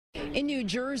In New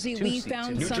Jersey, we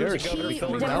found New some Jersey key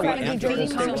Governor Phil Democratic Murphy New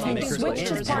Jersey lawmakers switched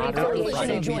his party affiliation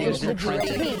to join the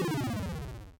GOP.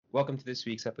 Welcome to this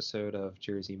week's episode of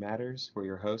Jersey Matters. We're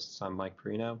your hosts. I'm Mike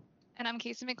Perino. And I'm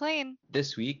Casey McLean.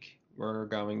 This week, we're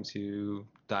going to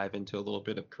dive into a little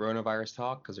bit of coronavirus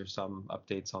talk because there's some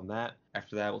updates on that.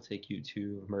 After that, we'll take you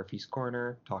to Murphy's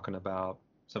Corner, talking about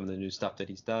some of the new stuff that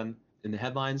he's done. In the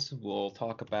headlines, we'll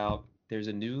talk about there's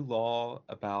a new law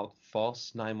about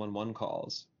false 911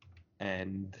 calls,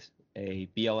 and a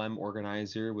BLM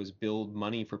organizer was billed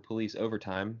money for police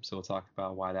overtime, so we'll talk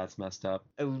about why that's messed up.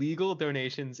 Illegal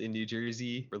donations in New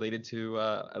Jersey related to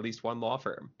at least one law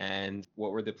firm, and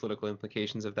what were the political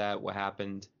implications of that, what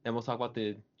happened. And we'll talk about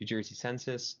the New Jersey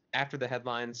census. After the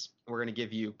headlines, we're going to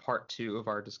give you part 2 of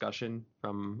our discussion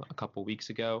from a couple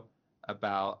weeks ago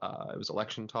about it was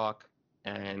election talk,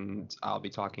 and I'll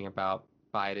be talking about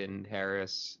Biden,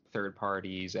 Harris, third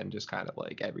parties, and just kind of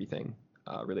like everything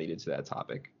related to that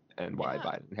topic and why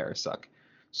Biden and Harris suck.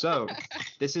 So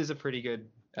this is a pretty good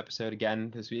episode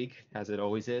again this week, as it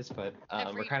always is, but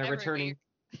we're kind of returning.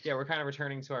 Yeah, we're kind of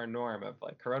returning to our norm of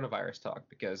like coronavirus talk,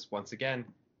 because once again,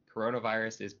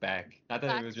 coronavirus is back. Not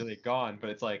that it was really gone, but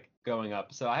it's like going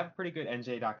up. So I have a pretty good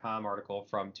NJ.com article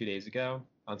from 2 days ago.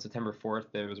 On September 4th,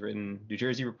 it was written, New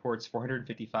Jersey reports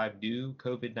 455 new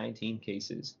COVID-19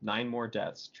 cases, 9 more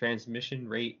deaths. Transmission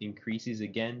rate increases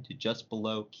again to just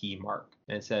below key mark.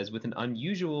 And it says, with an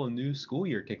unusual new school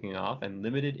year kicking off and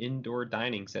limited indoor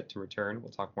dining set to return,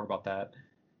 we'll talk more about that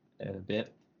in a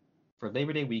bit. For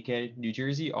Labor Day weekend, New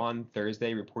Jersey on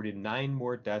Thursday reported 9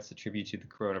 more deaths attributed to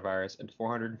the coronavirus and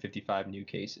 455 new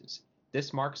cases.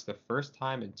 This marks the first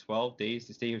time in 12 days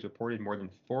the state has reported more than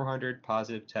 400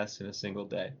 positive tests in a single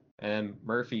day. And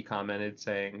Murphy commented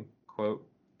saying, quote,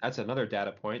 that's another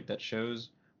data point that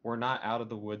shows we're not out of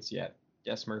the woods yet.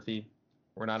 Yes, Murphy,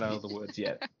 we're not out of the woods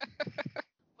yet.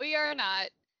 We are not.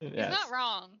 Yes. He's not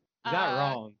wrong. He's not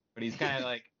wrong, but he's kind of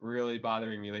like really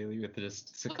bothering me lately with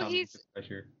just succumbing to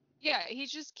pressure. Yeah, he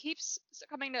just keeps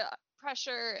succumbing to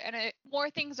pressure, and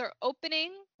more things are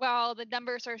opening while the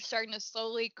numbers are starting to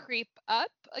slowly creep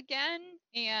up again,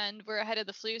 and we're ahead of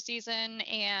the flu season.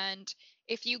 And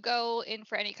if you go in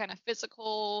for any kind of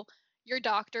physical, your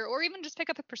doctor, or even just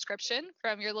pick up a prescription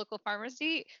from your local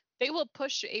pharmacy, they will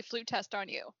push a flu test on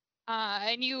you.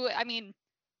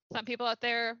 Some people out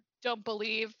there don't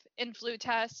believe in flu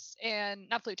tests, and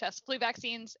not flu tests, flu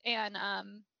vaccines, and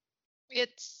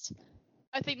it's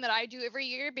a thing that I do every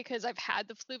year because I've had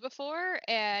the flu before,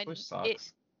 and Which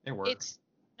sucks. It works. It's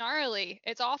gnarly.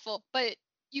 It's awful, but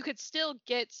you could still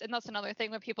get, and that's another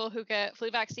thing with people who get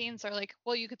flu vaccines are like,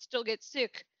 well, you could still get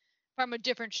sick from a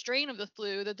different strain of the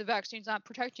flu that the vaccine's not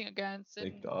protecting against.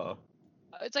 And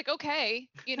it's like, okay,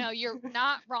 you're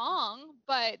not wrong,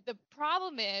 but the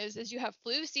problem is you have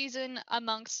flu season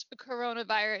amongst the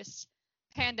coronavirus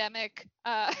pandemic.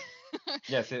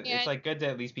 Yes, it's like good to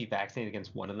at least be vaccinated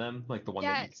against one of them, like the one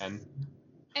that you can.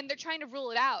 And they're trying to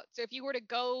rule it out. So if you were to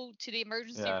go to the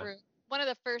emergency room, one of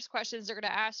the first questions they're going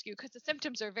to ask you, because the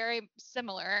symptoms are very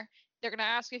similar, they're going to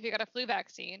ask you if you got a flu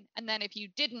vaccine. And then if you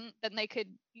didn't, then they could,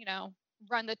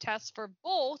 run the test for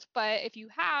both. But if you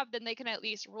have, then they can at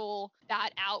least rule that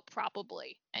out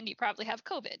probably. And you probably have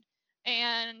COVID.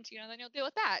 And, then you'll deal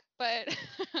with that. But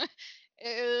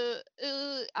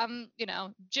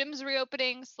gyms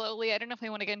reopening slowly. I don't know if we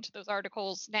want to get into those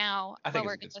articles now. I think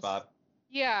it's a good spot.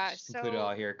 Yeah, just include it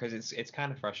all here because it's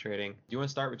kind of frustrating. Do you want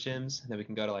to start with gyms, and then we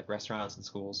can go to like restaurants and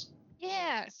schools?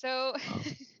 Yeah. So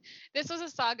this was a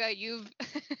saga you've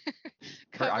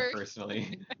covered. I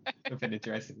personally have been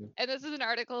interested in. And this is an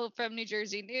article from New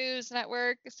Jersey News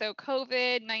Network. So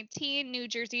COVID-19, New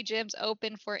Jersey gyms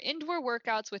open for indoor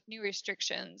workouts with new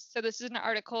restrictions. So this is an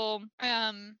article.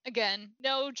 Again,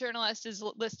 no journalist is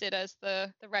listed as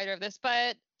the writer of this,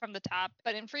 but from the top.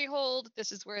 But in Freehold,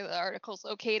 this is where the article's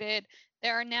located.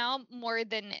 There are now more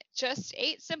than just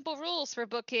 8 simple rules for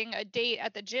booking a date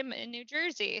at the gym in New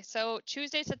Jersey. So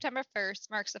Tuesday, September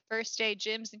 1st marks the first day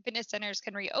gyms and fitness centers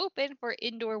can reopen for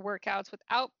indoor workouts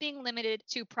without being limited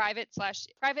to private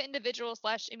individual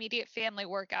 / immediate family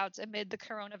workouts amid the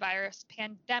coronavirus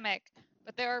pandemic.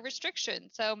 But there are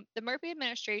restrictions. So the Murphy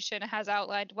administration has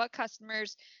outlined what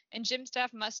customers and gym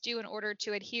staff must do in order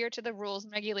to adhere to the rules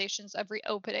and regulations of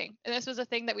reopening. And this was a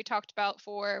thing that we talked about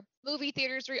for movie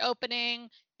theaters reopening,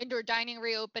 indoor dining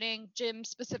reopening, gym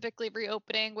specifically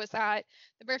reopening, was that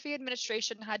the Murphy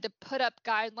administration had to put up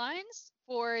guidelines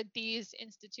for these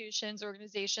institutions,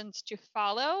 organizations to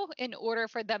follow in order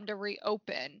for them to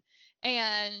reopen.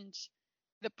 And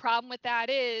the problem with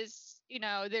that is,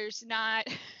 there's not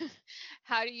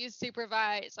How do you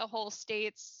supervise a whole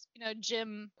state's,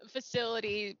 gym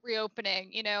facility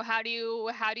reopening? How do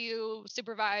you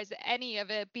supervise any of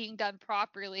it being done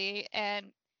properly? And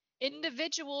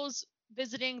individuals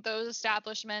visiting those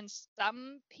establishments,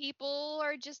 some people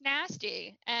are just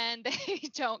nasty and they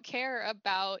don't care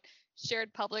about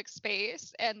shared public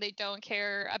space and they don't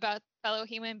care about fellow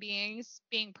human beings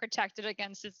being protected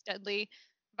against this deadly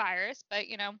virus, but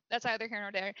that's either here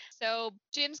nor there. So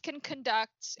gyms can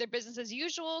conduct their business as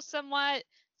usual somewhat.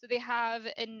 So they have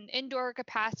an indoor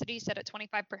capacity set at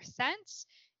 25%,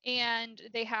 and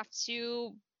they have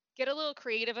to get a little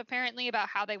creative apparently about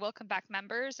how they welcome back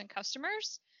members and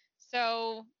customers.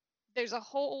 So there's a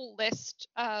whole list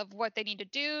of what they need to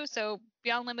do. So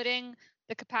beyond limiting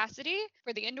the capacity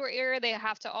for the indoor area, they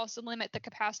have to also limit the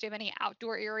capacity of any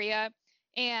outdoor area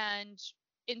and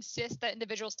insist that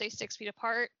individuals stay 6 feet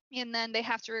apart. And then they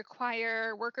have to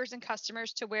require workers and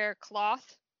customers to wear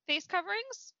cloth face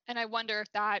coverings. And I wonder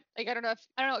if that, like, I don't know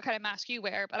what kind of mask you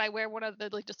wear, but I wear one of the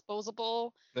like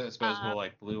disposable. The disposable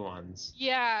like blue ones,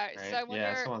 Yeah. right? So I Yeah, that's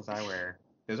wonder. the ones I wear.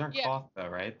 Those aren't Yeah. cloth though,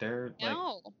 right? They're like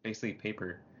No. basically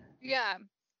paper. Yeah.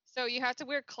 So you have to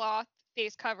wear cloth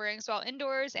face coverings while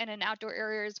indoors and in outdoor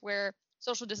areas where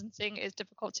social distancing is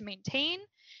difficult to maintain.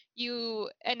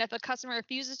 And if a customer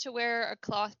refuses to wear a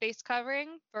cloth face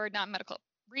covering for non-medical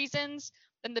reasons,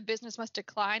 then the business must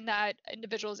decline that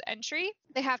individual's entry.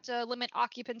 They have to limit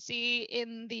occupancy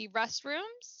in the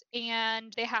restrooms,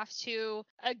 and they have to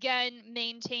again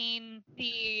maintain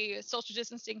the social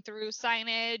distancing through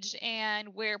signage,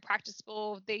 and where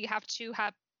practicable, they have to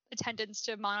have attendants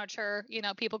to monitor,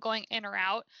 people going in or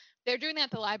out. They're doing that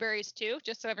at the libraries too,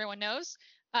 just so everyone knows.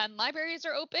 Libraries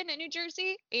are open in New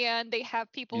Jersey, and they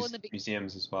have people in the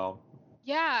Museums as well.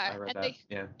 yeah, I read and that.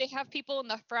 Yeah. they have people in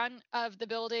the front of the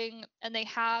building, and they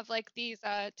have like these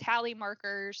tally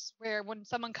markers where when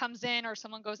someone comes in or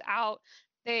someone goes out,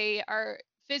 they are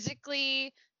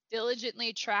physically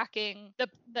diligently tracking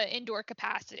the indoor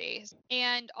capacities.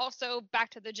 And also back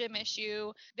to the gym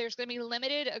issue, there's going to be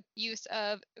limited use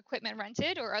of equipment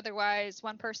rented or otherwise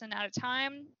one person at a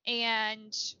time,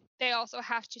 and they also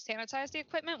have to sanitize the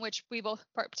equipment, which we both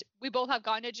have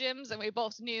gone to gyms, and we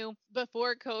both knew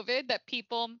before COVID that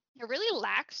people are really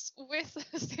lax with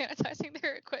sanitizing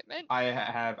their equipment.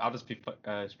 I'll just be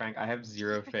frank. I have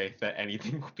zero faith that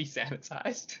anything will be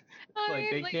sanitized.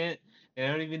 They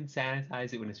don't even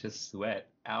sanitize it when it's just sweat.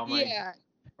 Yeah.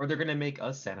 Or they're gonna make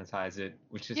us sanitize it,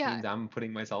 which just means I'm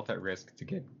putting myself at risk to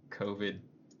get COVID.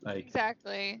 Like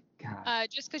exactly. God.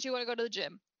 Just because you want to go to the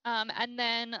gym. And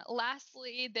then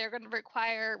lastly, they're going to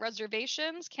require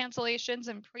reservations, cancellations,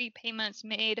 and prepayments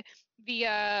made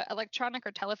via electronic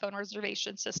or telephone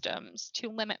reservation systems to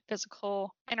limit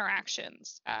physical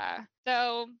interactions.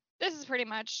 So this is pretty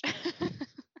much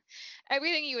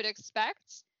everything you would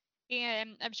expect.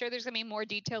 And I'm sure there's going to be more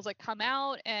details that come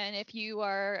out. And if you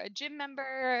are a gym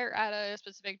member at a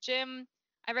specific gym,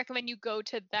 I recommend you go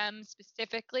to them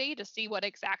specifically to see what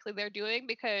exactly they're doing,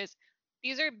 because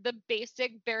these are the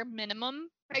basic bare minimum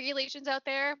regulations out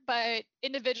there, but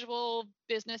individual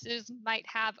businesses might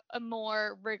have a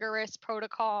more rigorous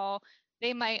protocol.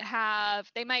 They might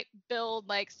build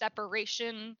like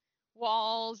separation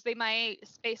walls. They might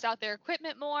space out their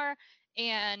equipment more.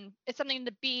 And it's something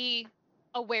to be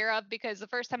aware of, because the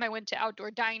first time I went to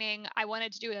outdoor dining, I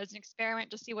wanted to do it as an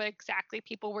experiment to see what exactly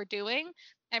people were doing.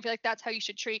 And I feel like that's how you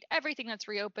should treat everything that's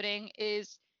reopening,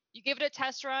 is you give it a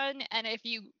test run, and if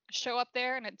you show up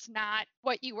there and it's not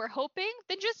what you were hoping,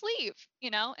 then just leave,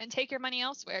 and take your money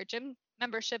elsewhere. Gym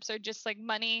memberships are just like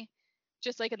money,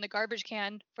 just like in the garbage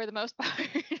can for the most part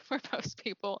for most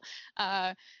people.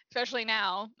 Especially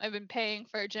now, I've been paying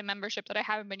for a gym membership that I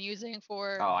haven't been using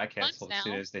for I months canceled now. as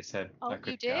soon as they said Oh, I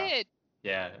could you did?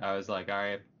 Yeah, I was like, all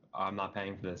right, I'm not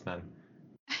paying for this then.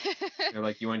 They're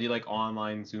like, you want to do like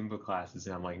online Zumba classes?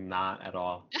 And I'm like, not at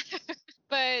all.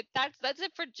 But that's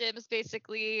it for gyms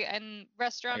basically, and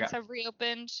restaurants have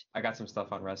reopened. I got some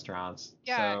stuff on restaurants.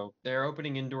 Yeah. So they're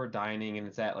opening indoor dining, and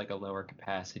it's at like a lower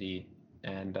capacity.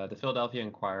 And the Philadelphia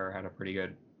Inquirer had a pretty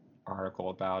good article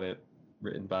about it,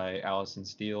 written by Allison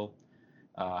Steele.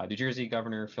 New Jersey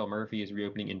Governor Phil Murphy is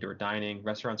reopening indoor dining.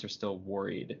 Restaurants are still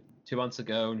worried. 2 months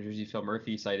ago, New Jersey Phil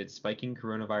Murphy cited spiking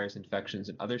coronavirus infections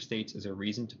in other states as a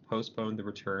reason to postpone the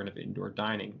return of indoor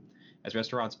dining. As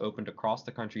restaurants opened across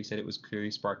the country, said it was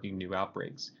clearly sparking new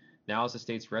outbreaks. Now, as the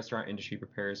state's restaurant industry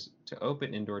prepares to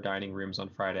open indoor dining rooms on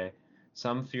Friday,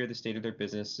 some fear the state of their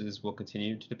businesses will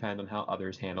continue to depend on how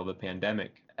others handle the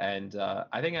pandemic. And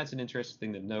I think that's an interesting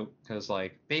thing to note, because,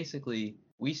 like, basically,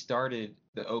 we started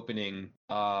the opening,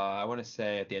 I want to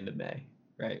say at the end of May,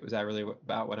 right? Was that really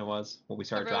about when it was? When we The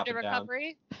started road to dropping down?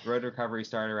 recovery. Road to recovery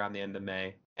started around the end of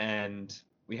May, and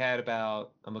we had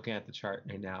about, I'm looking at the chart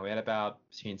right now, we had about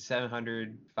between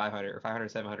 700, 500, or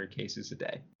 500, 700 cases a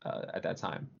day at that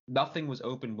time. Nothing was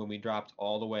open when we dropped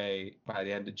all the way by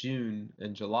the end of June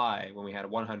and July, when we had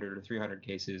 100 or 300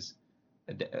 cases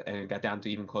a day, and it got down to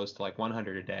even close to like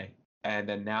 100 a day. And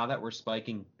then now that we're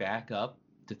spiking back up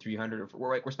to 300,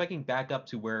 we're spiking back up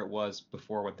to where it was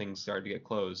before when things started to get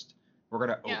closed. We're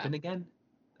going to Yeah. open again?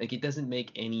 Like, it doesn't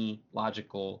make any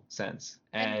logical sense.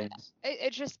 And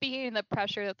It's just speaking the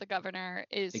pressure that the governor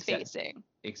is facing.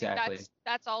 Exactly.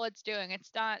 That's all it's doing.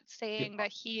 It's not saying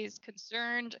that he's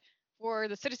concerned for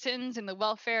the citizens and the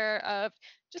welfare of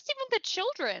just even the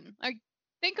children. Like,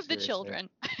 think of the Seriously. children.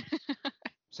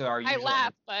 So I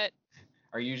laugh, but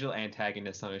our usual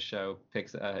antagonist on his show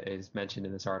is mentioned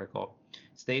in this article.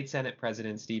 State Senate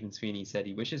President Stephen Sweeney said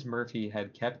he wishes Murphy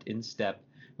had kept in step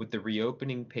with the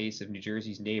reopening pace of New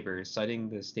Jersey's neighbors, citing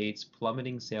the state's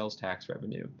plummeting sales tax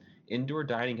revenue. Indoor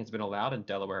dining has been allowed in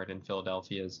Delaware and in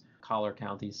Philadelphia's Collier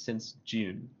counties since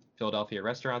June. Philadelphia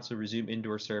restaurants will resume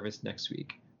indoor service next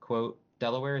week. Quote,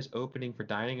 Delaware is opening for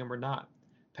dining and we're not.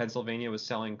 Pennsylvania was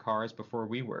selling cars before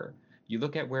we were. You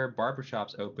look at where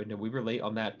barbershops opened, and we were late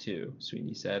on that too,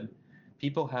 Sweeney said.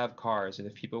 People have cars, and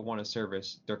if people want a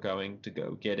service, they're going to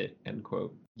go get it, end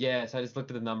quote. Yeah, so I just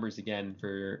looked at the numbers again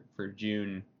for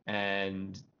June,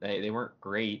 and they weren't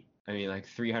great. I mean, like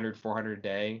 300, 400 a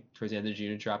day. Towards the end of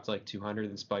June, it dropped to like 200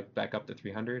 and spiked back up to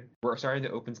 300. We're starting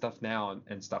to open stuff now,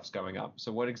 and stuff's going up.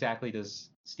 So what exactly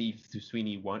does Steve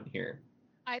Sweeney want here?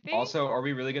 I think Also, are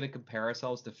we really going to compare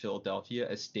ourselves to Philadelphia,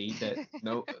 a state that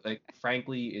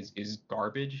frankly is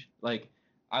garbage? Like,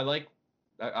 I like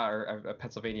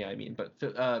Pennsylvania, I mean,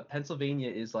 but Pennsylvania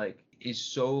is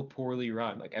so poorly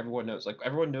run. Like, everyone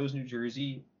knows New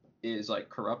Jersey is like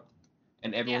corrupt,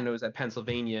 and everyone knows that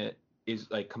Pennsylvania is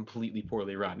like completely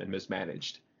poorly run and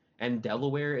mismanaged. And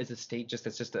Delaware is a state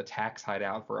that's just a tax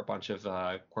hideout for a bunch of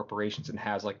corporations and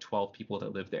has like 12 people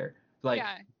that live there. Like,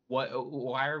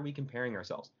 why are we comparing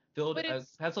ourselves?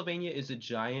 Pennsylvania is a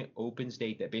giant open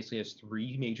state that basically has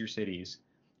 3 major cities,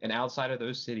 and outside of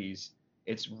those cities,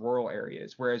 it's rural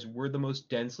areas, whereas we're the most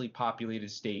densely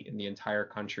populated state in the entire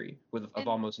country of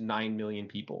almost 9 million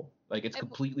people. Like, it's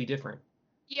completely different.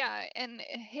 Yeah, and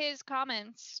his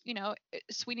comments,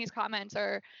 Sweeney's comments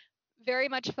are very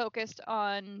much focused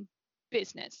on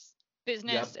business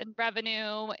and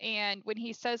revenue. And when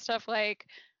he says stuff like,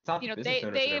 it's not the business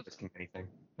owners that are risking anything,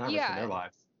 not risking their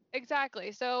lives.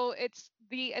 Exactly. So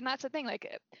and that's the thing,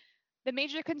 like, the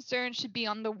major concern should be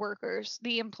on the workers,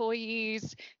 the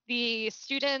employees, the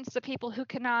students, the people who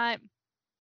cannot,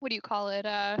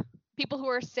 people who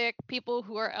are sick, people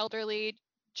who are elderly,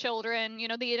 children,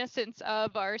 the innocents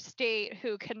of our state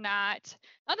who not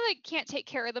that they can't take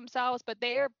care of themselves, but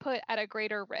they are put at a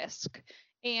greater risk.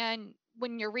 And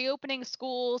when you're reopening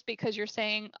schools because you're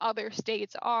saying other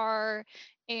states are,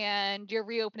 and you're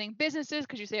reopening businesses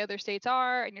because you say other states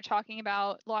are, and you're talking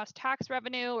about lost tax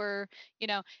revenue, or,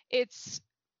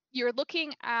 you're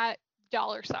looking at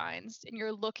dollar signs, and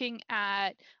you're looking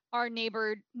at our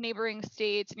neighboring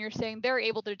states, and you're saying they're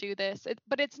able to do this.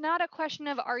 But it's not a question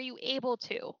of are you able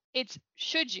to, it's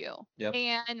should you. Yep.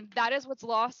 And that is what's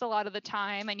lost a lot of the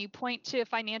time. And you point to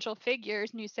financial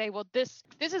figures and you say, well, this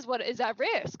is what is at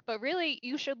risk, but really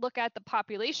you should look at the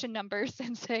population numbers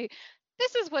and say,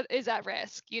 this is what is at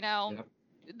risk. Yep.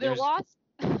 The loss.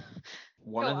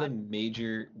 One of the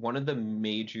major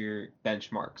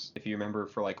benchmarks, if you remember,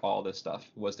 for like all this stuff,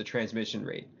 was the transmission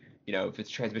rate. If it's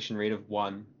transmission rate of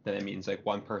 1, then it means like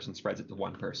one person spreads it to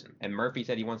one person. And Murphy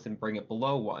said he wants to bring it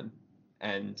below 1.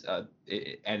 And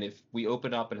if we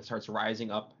open up and it starts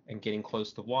rising up and getting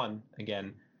close to 1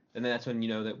 again, then that's when you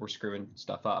know that we're screwing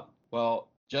stuff up. Well,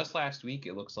 just last week,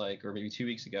 it looks like, or maybe 2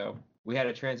 weeks ago, we had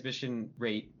a transmission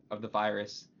rate of the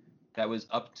virus that was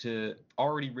up to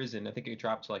already risen. I think it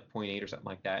dropped to like 0.8 or something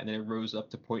like that. And then it rose up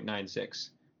to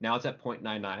 0.96. Now it's at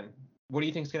 0.99. What do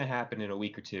you think is going to happen in a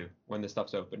week or two when this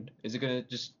stuff's opened? Is it going to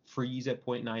just freeze at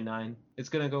 0.99? It's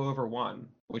going to go over 1,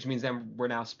 which means then we're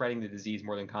now spreading the disease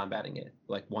more than combating it,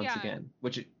 like once again,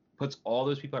 which puts all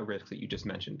those people at risk that you just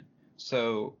mentioned.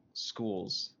 So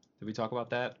schools, did we talk about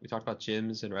that? We talked about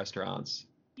gyms and restaurants.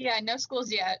 Yeah, no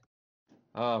schools yet.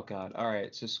 Oh, God. All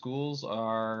right. So schools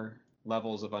are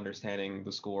levels of understanding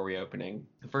the school reopening.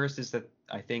 The first is that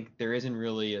I think there isn't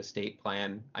really a state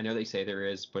plan. I know they say there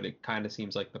is, but it kind of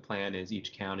seems like the plan is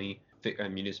each county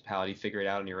and municipality figure it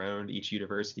out on your own, each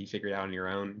university figure it out on your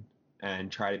own,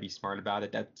 and try to be smart about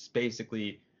it. That's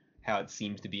basically how it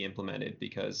seems to be implemented,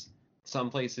 because Some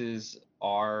places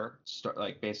are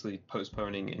basically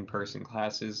postponing in-person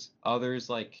classes. Others,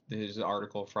 like there's an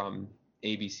article from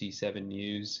ABC 7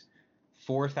 News,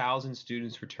 4,000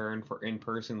 students returned for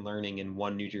in-person learning in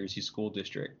one New Jersey school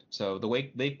district. So the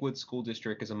Lakewood School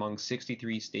District is among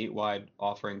 63 statewide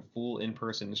offering full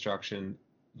in-person instruction,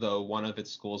 though one of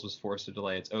its schools was forced to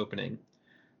delay its opening.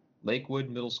 Lakewood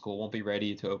Middle School won't be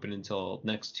ready to open until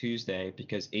next Tuesday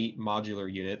because 8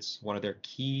 modular units, one of their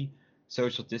key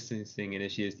social distancing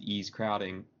initiatives to ease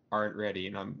crowding, aren't ready.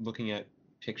 And I'm looking at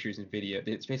pictures and video.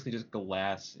 It's basically just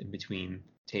glass in between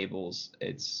tables.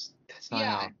 That's not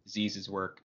how diseases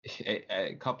work.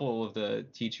 A couple of the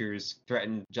teachers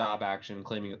threatened job action,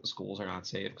 claiming that the schools are not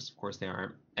safe, because of course they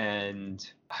aren't. And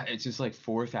it's just like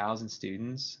 4,000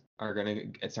 students are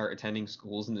going to start attending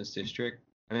schools in this district.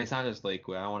 I mean, it's not just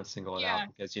Lakewood. I don't want to single it out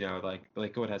because, like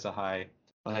Lakewood has a high,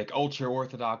 like ultra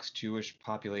Orthodox Jewish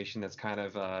population that's kind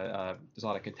of, there's a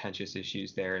lot of contentious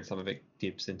issues there, and some of it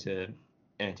dips into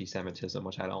anti-Semitism,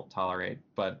 which I don't tolerate.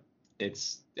 But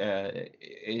it's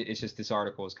just, this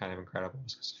article is kind of incredible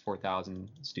because 4,000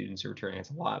 students are returning. It's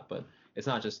a lot, but it's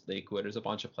not just Lakewood. There's a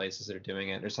bunch of places that are doing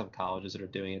it. There's some colleges that are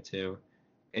doing it too.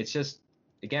 It's just,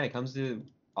 again, it comes to,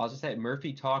 I'll just say,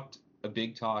 Murphy talked a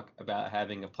big talk about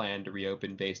having a plan to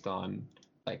reopen based on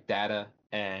like data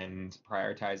and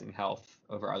prioritizing health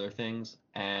over other things.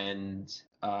 And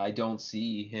I don't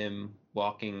see him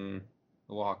walking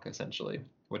the walk, essentially.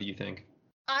 What do you think?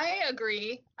 I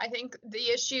agree. I think the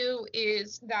issue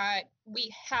is that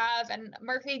we have, and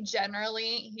Murphy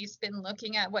generally, he's been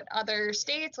looking at what other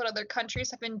states, what other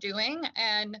countries have been doing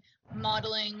and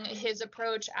modeling his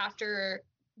approach after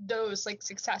those like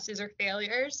successes or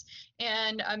failures.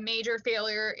 And a major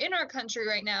failure in our country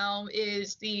right now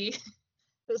is the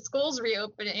schools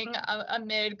reopening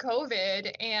amid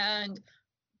COVID, and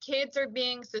kids are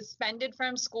being suspended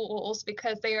from schools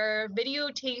because they are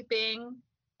videotaping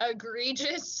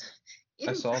egregious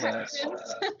infractions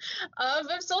of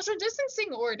social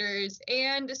distancing orders.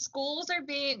 And schools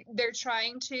they're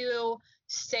trying to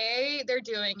say they're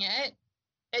doing it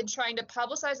and trying to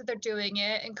publicize that they're doing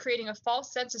it and creating a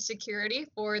false sense of security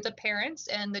for the parents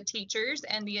and the teachers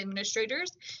and the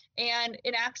administrators. And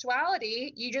in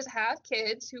actuality, you just have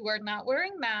kids who are not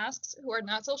wearing masks, who are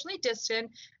not socially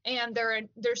distant, and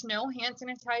there's no hand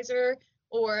sanitizer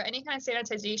or any kind of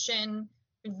sanitization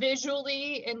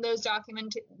visually in those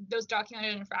documented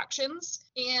infractions.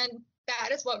 And that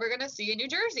is what we're going to see in New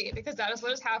Jersey, because that is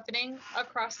what is happening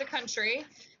across the country.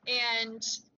 And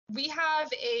we have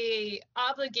a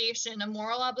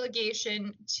moral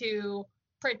obligation to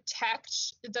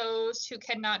protect those who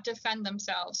cannot defend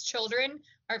themselves. Children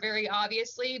are very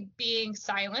obviously being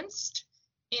silenced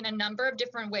in a number of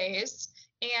different ways.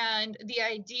 And the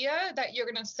idea that you're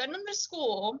going to send them to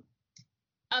school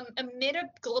amid a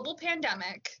global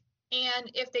pandemic,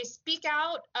 and if they speak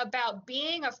out about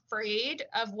being afraid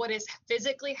of what is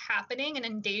physically happening and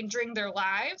endangering their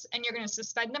lives, and you're going to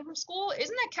suspend them from school,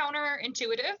 isn't that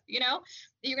counterintuitive?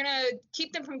 You're going to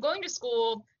keep them from going to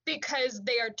school because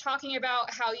they are talking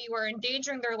about how you are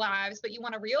endangering their lives, but you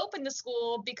want to reopen the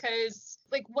school because,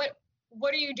 like, what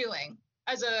are you doing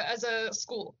as a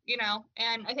school?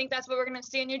 And I think that's what we're going to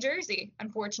see in New Jersey,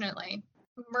 unfortunately.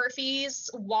 Murphy's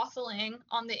waffling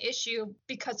on the issue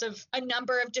because of a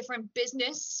number of different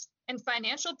business and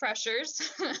financial pressures.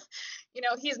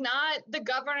 He's not the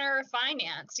governor of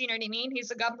finance. You know what I mean? He's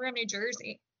the governor of New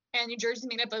Jersey, and New Jersey is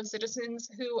made up of citizens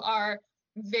who are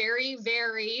very,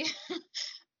 very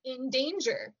in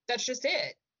danger. That's just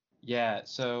it. Yeah.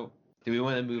 So do we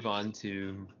want to move on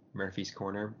to Murphy's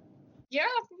Corner? Yeah,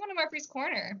 we want to Murphy's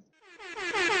Corner.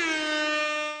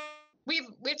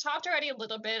 We've talked already a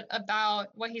little bit about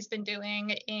what he's been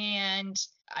doing, and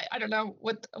I don't know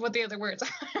what the other words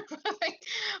are, like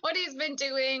what he's been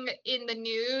doing in the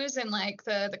news and like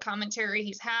the commentary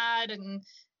he's had and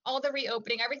all the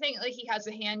reopening, everything like he has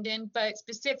a hand in. But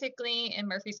specifically in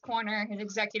Murphy's Corner, his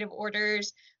executive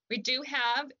orders, we do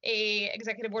have a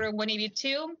executive order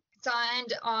 182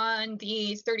 signed on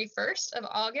the 31st of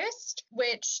August,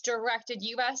 which directed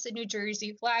U.S. and New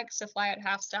Jersey flags to fly at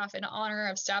half-staff in honor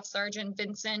of Staff Sergeant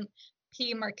Vincent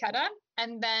P. Marchetta.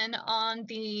 And then on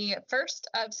the 1st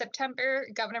of September,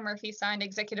 Governor Murphy signed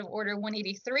Executive Order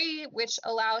 183, which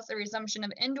allows the resumption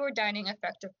of indoor dining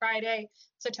effective Friday,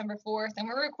 September 4th. And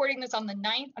we're recording this on the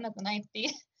 9th, not the 9th, the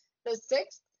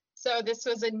 6th. So this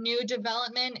was a new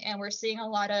development, and we're seeing a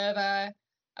lot of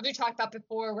as we talked about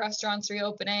before, restaurants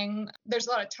reopening. There's a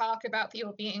lot of talk about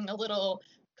people being a little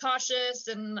cautious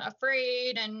and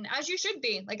afraid, and as you should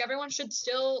be. Like, everyone should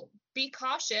still be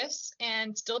cautious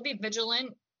and still be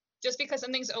vigilant just because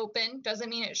something's open doesn't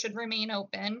mean it should remain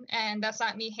open. And that's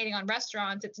not me hating on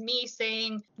restaurants. It's me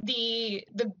saying the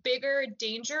bigger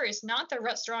danger is not the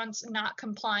restaurants not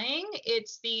complying.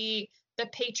 It's the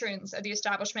patrons of the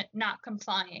establishment not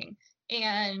complying.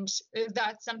 And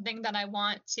that's something that I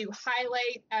want to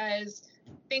highlight as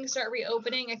things start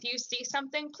reopening. If you see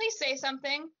something, please say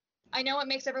something. I know it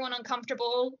makes everyone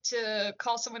uncomfortable to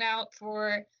call someone out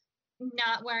for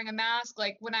not wearing a mask.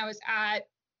 Like when I was at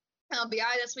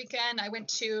LBI this weekend, I went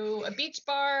to a beach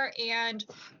bar, and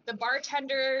the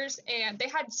bartenders, and they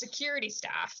had security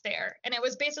staff there, and it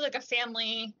was basically like a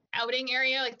family outing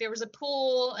area. Like there was a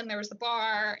pool and there was the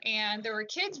bar, and there were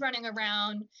kids running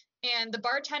around, and the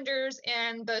bartenders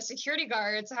and the security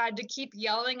guards had to keep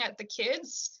yelling at the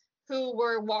kids who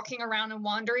were walking around and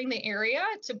wandering the area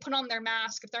to put on their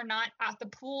mask if they're not at the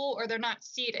pool or they're not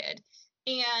seated.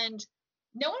 And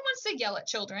no one wants to yell at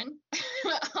children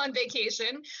on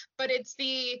vacation, but it's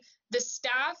the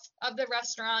staff of the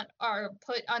restaurant are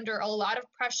put under a lot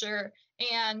of pressure,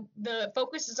 and the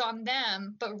focus is on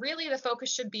them, but really the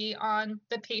focus should be on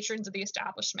the patrons of the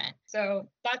establishment. So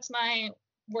that's my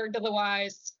word to the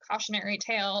wise cautionary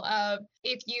tale of,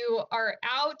 if you are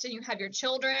out and you have your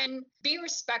children, be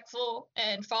respectful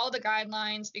and follow the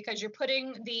guidelines, because you're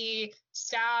putting the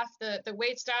staff, the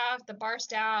wait staff, the bar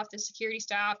staff, the security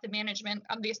staff, the management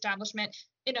of the establishment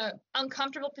in an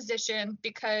uncomfortable position,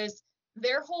 because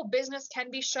their whole business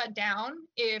can be shut down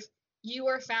if you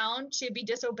are found to be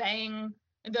disobeying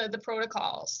the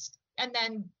protocols. And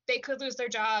then they could lose their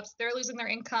jobs, they're losing their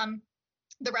income.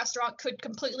 The restaurant could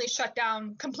completely shut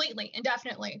down completely,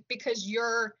 indefinitely, because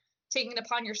you're taking it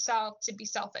upon yourself to be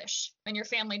selfish and your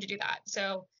family to do that.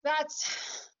 So that's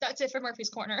it for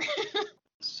Murphy's Corner.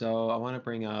 So I want to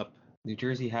bring up, New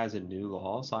Jersey has a new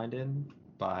law signed in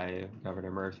by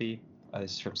Governor Murphy.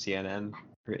 This is from CNN,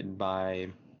 written by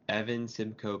Evan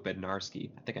Simko Bednarski.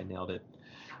 I think I nailed it.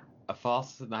 A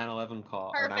false 911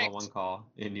 call or 911 call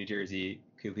in New Jersey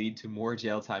could lead to more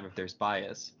jail time if there's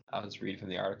bias. I'll just read from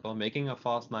the article. Making a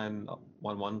false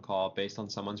 911 call based on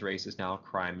someone's race is now a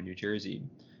crime in New Jersey.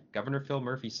 Governor Phil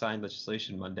Murphy signed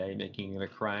legislation Monday making it a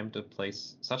crime to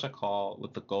place such a call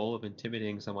with the goal of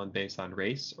intimidating someone based on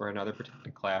race or another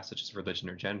protected class such as religion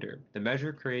or gender. The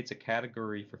measure creates a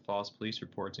category for false police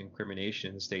reports and incrimination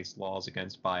in the state's laws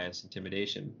against bias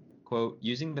intimidation. Quote,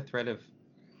 using the threat of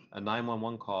a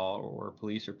 911 call or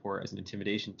police report as an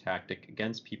intimidation tactic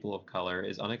against people of color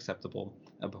is unacceptable,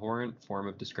 abhorrent form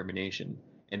of discrimination.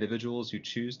 Individuals who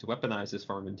choose to weaponize this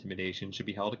form of intimidation should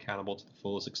be held accountable to the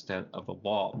fullest extent of the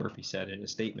law, Murphy said in a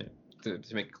statement. To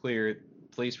make clear,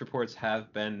 police reports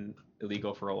have been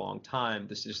illegal for a long time.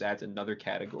 This just adds another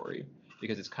category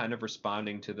because it's kind of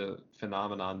responding to the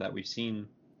phenomenon that we've seen.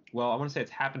 Well, I want to say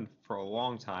it's happened for a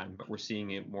long time, but we're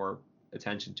seeing it more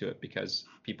attention to it because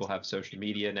people have social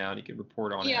media now and you can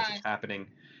report on it as it's happening.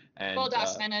 And well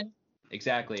documented.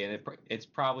 Exactly, and it's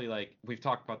probably like we've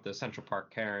talked about the Central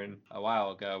Park Karen a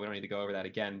while ago. We don't need to go over that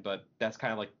again, but that's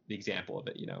kind of like the example of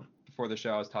it. You know, before the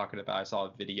show I was talking about, I saw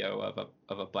a video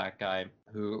of a black guy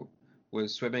who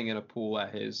was swimming in a pool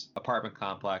at his apartment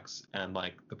complex, and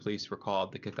like the police were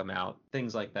called to kick him out,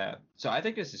 things like that. So I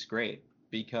think this is great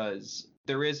because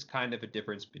there is kind of a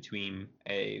difference between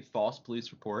a false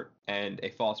police report and a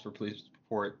false police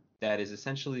report that is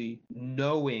essentially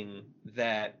knowing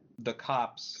that the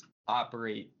cops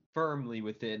operate firmly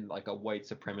within like a white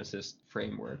supremacist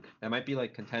framework. That might be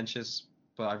like contentious,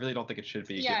 but I really don't think it should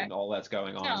be given all that's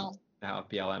going on now at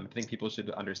BLM. I think people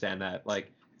should understand that.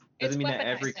 Like, doesn't mean that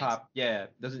every cop,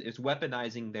 it's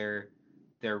weaponizing their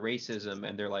racism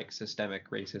and their like systemic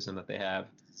racism that they have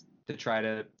to try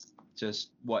to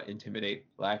just intimidate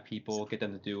black people, get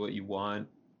them to do what you want.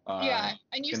 And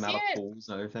you get them see out of pools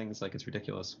and other things. Like, it's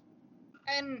ridiculous.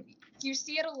 And you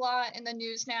see it a lot in the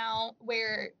news now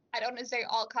where I don't want to say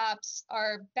all cops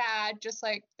are bad, just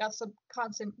like that's a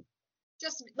constant,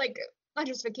 just like not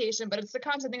justification, but it's the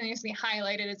constant thing that needs to be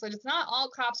highlighted. It's like it's not all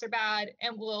cops are bad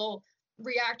and will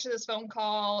react to this phone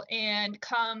call and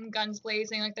come guns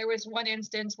blazing. Like there was one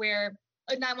instance where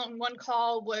a 911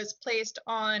 call was placed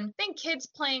on, I think, kids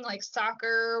playing like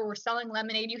soccer or selling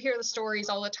lemonade. You hear the stories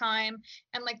all the time.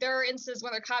 And like there are instances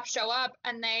where the cops show up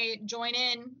and they join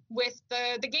in with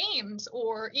the games,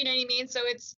 or, you know what I mean? So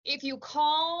it's, if you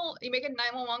make a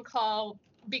 911 call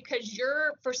because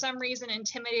you're for some reason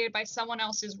intimidated by someone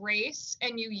else's race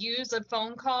and you use a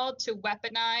phone call to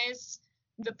weaponize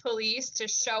the police to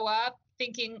show up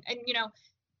thinking, and you know,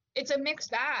 it's a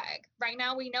mixed bag. Right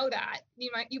now, we know that. You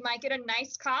might get a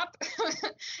nice cop,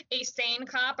 a sane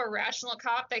cop, a rational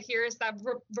cop that hears that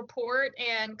report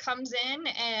and comes in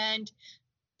and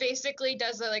basically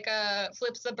does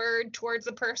flips the bird towards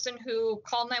the person who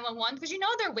called 911, because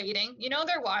they're waiting,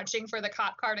 they're watching for the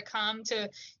cop car to come to,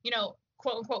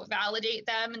 quote unquote validate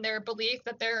them and their belief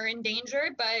that they're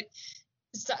endangered. But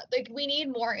so, we need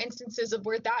more instances of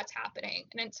where that's happening.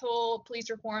 And until police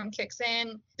reform kicks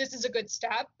in, this is a good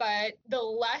step, but the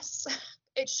less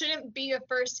it shouldn't be a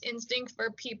first instinct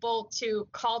for people to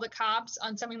call the cops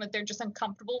on something that they're just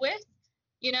uncomfortable with,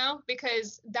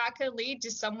 because that could lead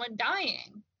to someone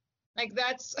dying.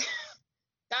 That's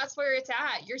where it's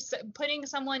at. You're putting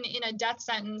someone in a death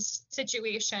sentence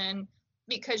situation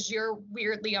because you're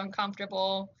weirdly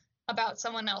uncomfortable about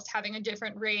someone else having a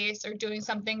different race or doing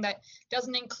something that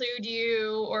doesn't include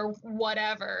you or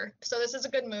whatever. So this is a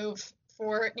good move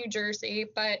for New Jersey,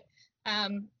 but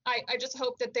I just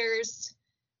hope that there's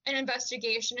an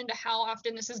investigation into how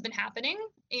often this has been happening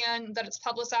and that it's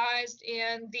publicized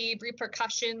and the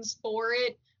repercussions for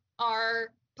it are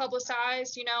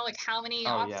publicized, how many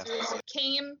officers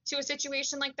came to a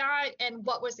situation like that and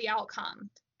what was the outcome.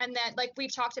 And that,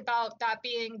 we've talked about that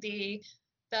being the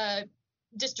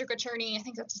district attorney, I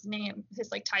think that's his name, his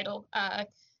title,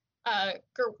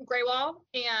 Graywall,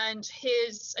 and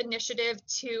his initiative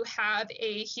to have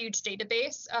a huge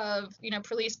database of,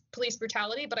 police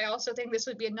brutality. But I also think this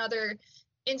would be another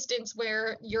instance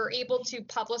where you're able to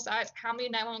publicize how many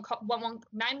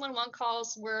 911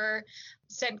 calls were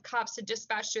sent cops to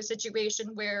dispatch to a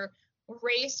situation where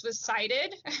race was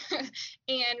cited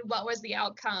and what was the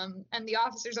outcome, and the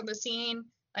officers on the scene,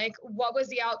 what was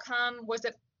the outcome? Was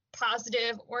it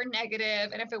positive or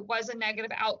negative? And if it was a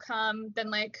negative outcome,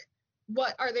 then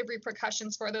what are the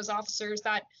repercussions for those officers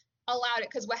that allowed it?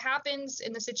 Because what happens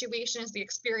in the situation is the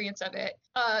experience of it.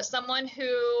 Someone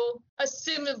who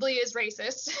assumably is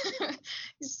racist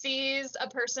sees a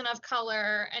person of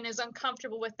color and is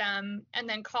uncomfortable with them and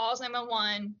then calls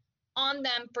 911 on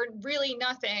them for really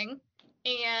nothing,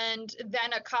 and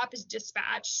then a cop is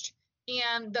dispatched,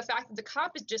 and the fact that the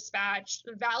cop is dispatched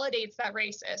validates that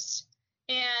racist.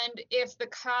 And if the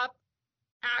cop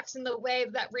acts in the way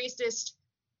that racist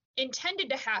intended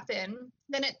to happen,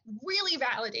 then it really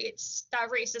validates that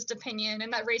racist opinion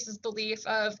and that racist belief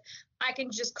of, I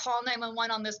can just call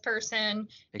 911 on this person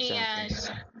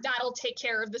and that'll take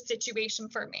care of the situation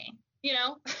for me,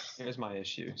 Here's my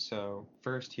issue. So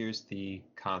first, here's the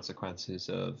consequences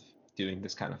of doing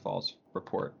this kind of false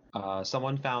report.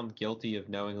 Someone found guilty of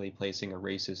knowingly placing a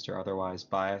racist or otherwise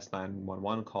biased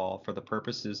 911 call for the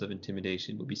purposes of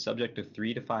intimidation will be subject to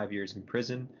 3 to 5 years in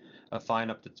prison, a fine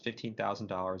up to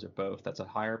 $15,000 or both. That's a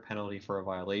higher penalty for a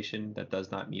violation that does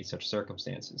not meet such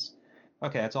circumstances.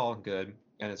 Okay, that's all good,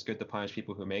 and it's good to punish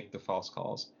people who make the false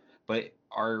calls. But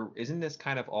isn't this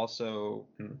kind of also,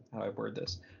 how do I word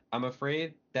this? I'm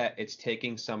afraid that it's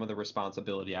taking some of the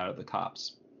responsibility out of the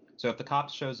cops. So if the cop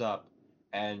shows up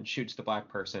and shoots the black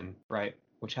person, right,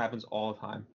 which happens all the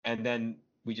time, and then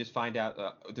we just find out,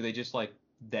 do they just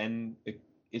then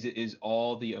is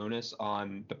all the onus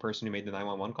on the person who made the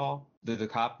 911 call? Did the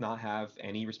cop not have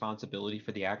any responsibility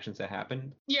for the actions that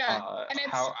happened? Yeah. And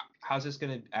how's this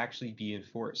going to actually be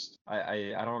enforced?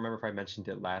 I don't remember if I mentioned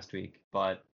it last week,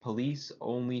 but police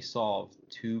only solve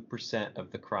 2%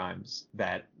 of the crimes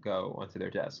that go onto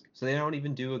their desk. So they don't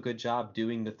even do a good job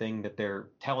doing the thing that they're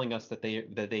telling us that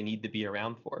they need to be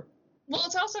around for. Well,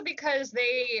 it's also because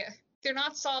they're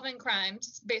not solving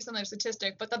crimes based on their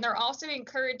statistic, but then they're also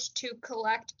encouraged to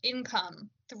collect income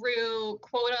through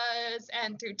quotas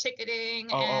and through ticketing.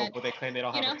 But they claim they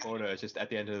don't have a quota. It's just at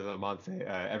the end of the month,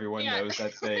 everyone knows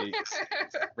that they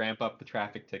ramp up the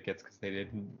traffic tickets because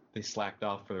they slacked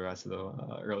off for the rest of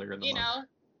the earlier in the month.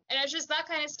 And it's just that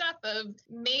kind of stuff of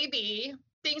maybe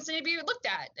things need to be looked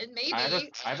at, and maybe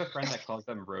I have a friend that calls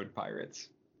them road pirates.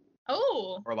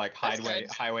 Oh. Or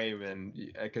highwaymen,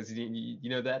 because you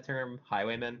know that term,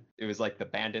 highwaymen? It was the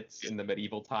bandits in the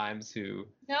medieval times who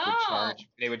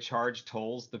would charge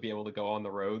tolls to be able to go on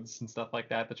the roads and stuff like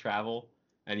that to travel,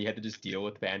 and you had to just deal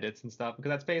with bandits and stuff, because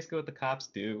that's basically what the cops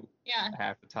do. Yeah.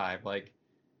 Half the time.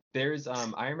 There's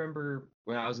I remember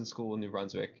when I was in school in New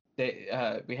Brunswick,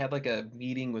 we had a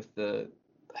meeting with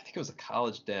I think it was a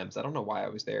college Dems. I don't know why I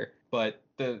was there, but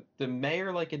the mayor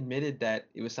admitted that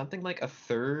it was something a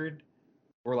third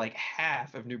or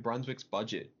half of New Brunswick's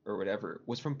budget or whatever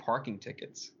was from parking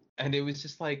tickets, and it was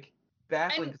just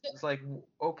baffling. It's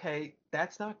okay,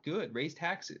 that's not good. Raise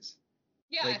taxes.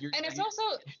 Yeah, and it's also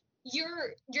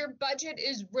your budget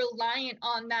is reliant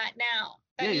on that now.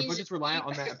 Your budget's reliant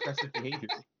on that oppressive behavior.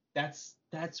 That's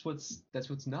what's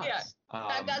nuts.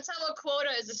 Yeah, that's how a quota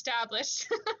is established.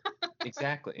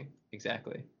 Exactly.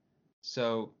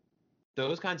 So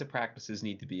those kinds of practices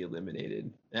need to be eliminated,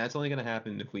 and that's only going to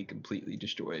happen if we completely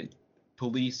destroy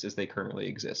police as they currently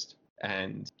exist.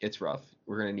 And it's rough.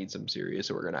 We're going to need some serious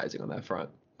organizing on that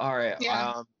front. All right.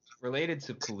 Yeah. Related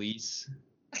to police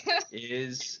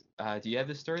is, do you have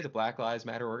the story, the Black Lives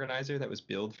Matter organizer that was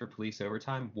billed for police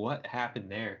overtime? What happened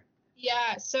there?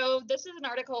 Yeah, so this is an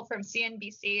article from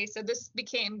CNBC. So this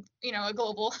became, a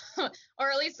global, or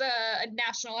at least a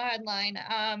national headline.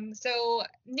 So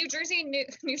New Jersey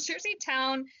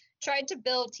town tried to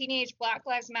bill teenage Black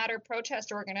Lives Matter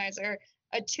protest organizer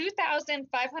a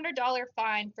 $2,500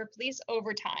 fine for police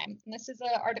overtime. And this is an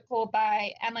article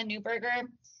by Emma Newberger.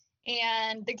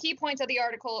 And the key points of the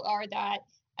article are that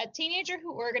a teenager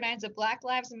who organized a Black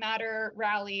Lives Matter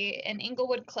rally in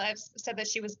Inglewood Cliffs said that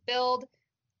she was billed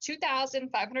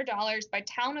 $2,500 by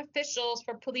town officials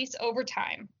for police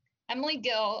overtime. Emily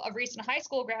Gill, a recent high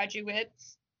school graduate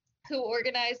who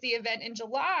organized the event in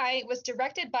July, was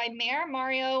directed by Mayor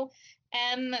Mario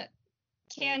M.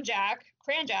 Kranjak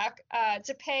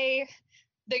to pay.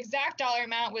 The exact dollar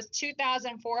amount was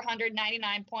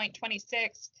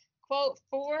 $2,499.26, quote,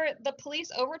 for the police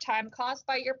overtime caused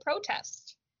by your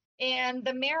protest. And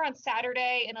the mayor on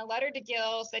Saturday, in a letter to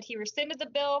Gill, said he rescinded the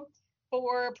bill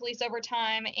for police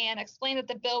overtime and explained that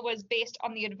the bill was based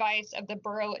on the advice of the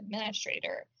borough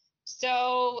administrator.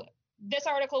 So this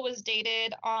article was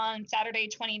dated on Saturday,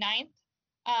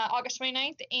 August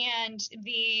 29th, and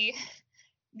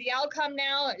the outcome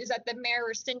now is that the mayor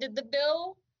rescinded the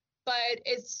bill, but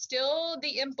it's still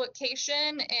the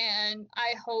implication, and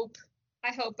I hope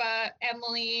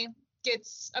Emily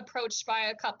gets approached by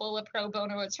a couple of pro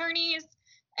bono attorneys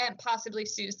and possibly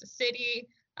sues the city.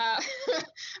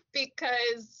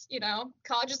 Because,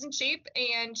 college isn't cheap,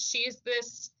 and she's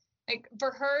this, for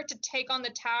her to take on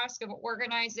the task of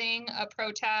organizing a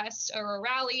protest or a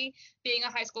rally, being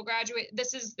a high school graduate,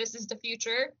 this is the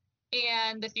future,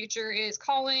 and the future is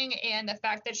calling, and the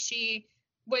fact that she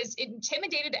was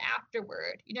intimidated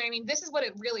afterward, this is what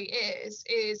it really is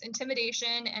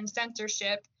intimidation and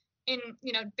censorship in,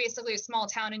 basically a small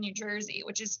town in New Jersey,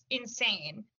 which is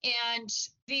insane. And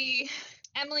the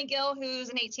Emily Gill, who's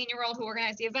an 18-year-old who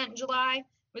organized the event in July,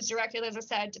 was directed, as I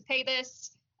said, to pay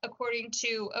this, according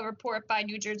to a report by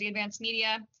New Jersey Advanced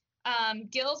Media.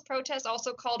 Gill's protest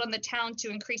also called on the town to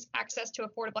increase access to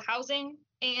affordable housing.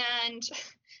 And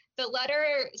the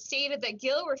letter stated that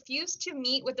Gill refused to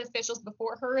meet with officials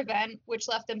before her event, which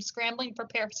left them scrambling to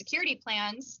prepare security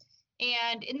plans.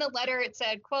 And in the letter, it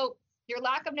said, quote, your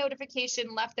lack of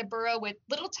notification left the borough with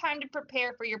little time to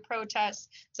prepare for your protests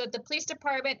so that the police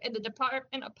department and the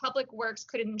Department of Public Works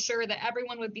could ensure that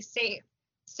everyone would be safe.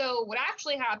 So what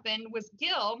actually happened was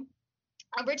Gill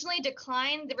originally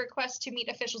declined the request to meet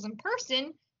officials in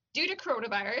person due to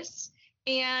coronavirus,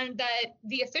 and that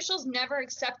the officials never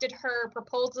accepted her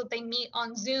proposal that they meet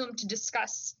on Zoom to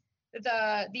discuss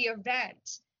the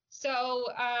event.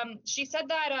 So she said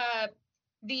that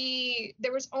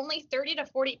there was only 30 to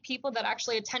 40 people that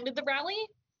actually attended the rally,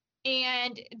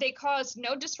 and they caused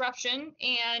no disruption.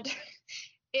 And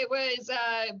it was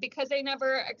because they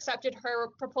never accepted her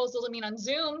proposal to meet on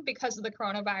Zoom because of the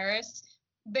coronavirus.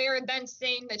 They're then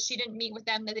saying that she didn't meet with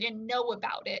them, that they didn't know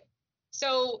about it.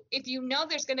 So if you know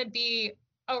there's going to be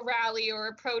a rally or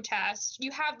a protest, you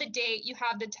have the date, you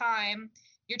have the time,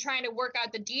 you're trying to work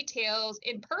out the details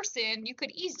in person, you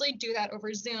could easily do that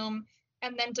over Zoom.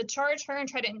 And then to charge her and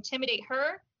try to intimidate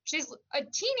her, she's a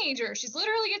teenager. She's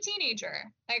literally a teenager.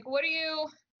 Like,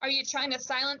 are you trying to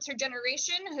silence her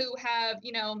generation who have,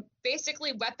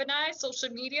 basically weaponized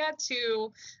social media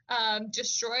to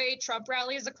destroy Trump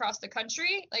rallies across the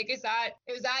country? Like, is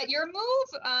that your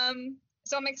move?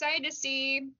 So I'm excited to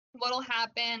see what'll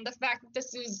happen. The fact that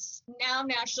this is now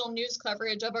national news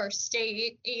coverage of our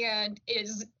state and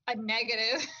is a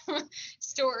negative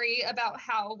story about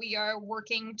how we are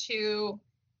working to,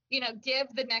 give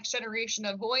the next generation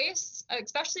a voice,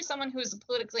 especially someone who is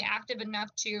politically active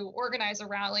enough to organize a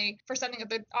rally for something that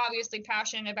they're obviously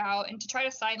passionate about, and to try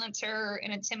to silence her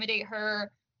and intimidate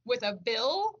her with a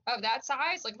bill of that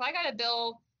size. Like, if I got a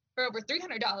bill for over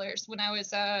 $300 when I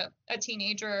was a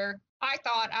teenager, I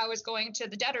thought I was going to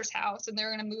the debtor's house and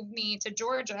they're going to move me to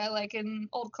Georgia like in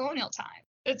old colonial time.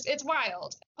 It's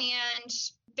wild. And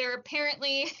they're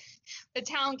apparently, the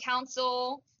town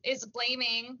council is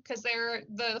blaming, because they're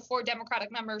the 4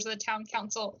 Democratic members of the town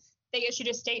council, they issued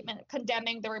a statement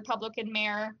condemning the Republican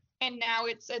mayor. And now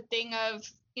it's a thing of,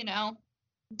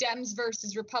 Dems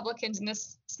versus Republicans in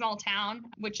this small town,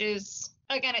 which is,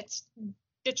 again, it's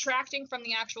detracting from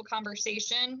the actual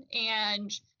conversation,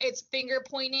 and it's finger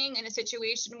pointing in a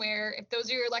situation where if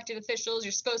those are your elected officials,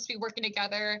 you're supposed to be working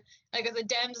together. Like, if the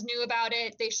Dems knew about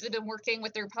it, they should have been working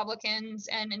with the Republicans,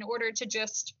 and in order to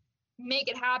just make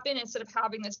it happen instead of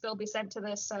having this bill be sent to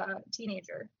this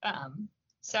teenager.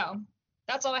 So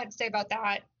that's all I had to say about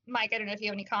that. Mike, I don't know if you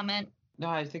have any comment. No,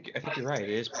 I think you're right. It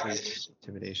is police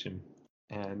intimidation,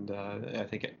 and I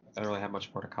think I don't really have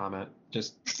much more to comment.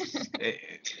 Just,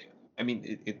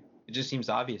 it just seems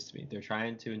obvious to me. They're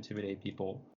trying to intimidate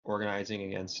people organizing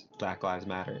against Black Lives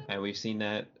Matter, and we've seen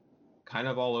that kind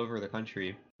of all over the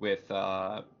country with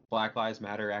Black Lives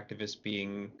Matter activists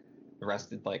being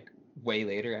arrested like way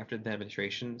later after the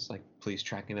demonstrations, like police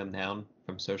tracking them down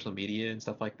from social media and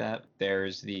stuff like that.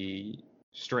 There's the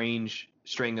strange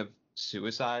string of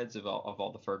suicides of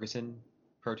all the Ferguson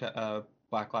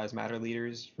Black Lives Matter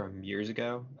leaders from years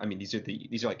ago. I mean, these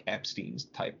are like Epstein's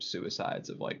type suicides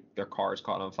of like their cars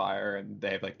caught on fire and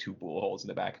they have like 2 bullet holes in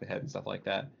the back of the head and stuff like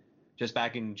that. Just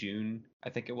back in June, I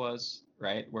think it was,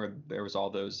 right, where there was all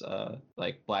those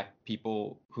like Black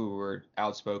people who were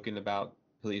outspoken about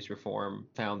police reform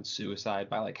found suicide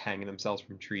by like hanging themselves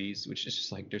from trees, which is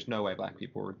just like there's no way Black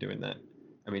people were doing that.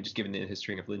 I mean, just given the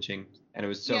history of lynching, and it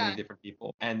was so many different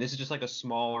people. And this is just like a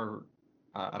smaller,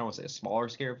 I don't want to say a smaller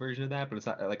scale version of that, but it's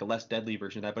not like a less deadly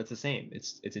version of that, but it's the same.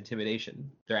 It's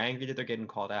intimidation. They're angry that they're getting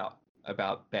called out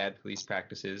about bad police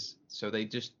practices, so they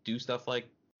just do stuff like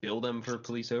bill them for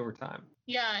police overtime.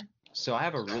 Yeah. So I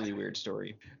have a really weird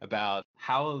story about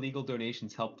how illegal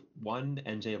donations helped one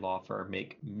NJ law firm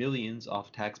make millions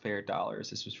off taxpayer dollars.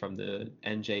 This was from the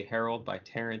NJ Herald by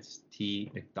Terrence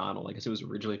T. McDonald. I guess it was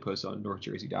originally posted on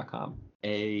NorthJersey.com.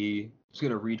 I'm just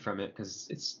going to read from it because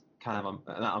it's kind of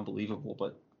not unbelievable,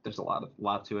 but there's a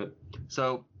lot to it.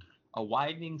 So, a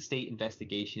widening state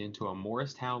investigation into a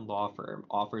Morristown law firm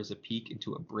offers a peek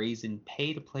into a brazen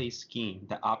pay-to-play scheme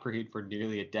that operated for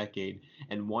nearly a decade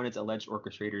and won its alleged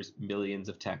orchestrators millions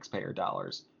of taxpayer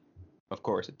dollars. Of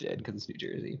course it did, because it's New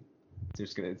Jersey.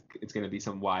 It's gonna be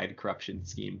some wide corruption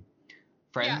scheme.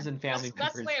 Friends and family members.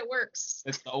 That's the way it works.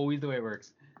 It's always the way it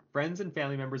works. Friends and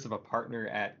family members of a partner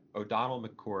at O'Donnell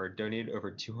McCord donated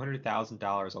over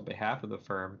 $200,000 on behalf of the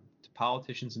firm to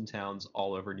politicians in towns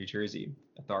all over New Jersey,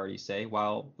 authorities say,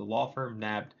 while the law firm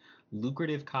nabbed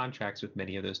lucrative contracts with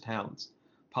many of those towns.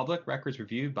 Public records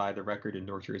reviewed by The Record and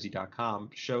NorthJersey.com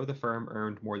show the firm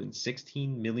earned more than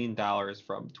 $16 million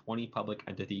from 20 public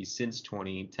entities since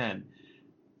 2010.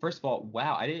 First of all,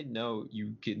 wow, I didn't know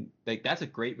you can, like, that's a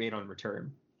great rate of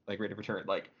return.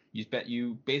 Like,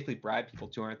 you basically bribe people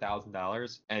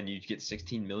 $200,000 and you get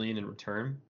 16 million in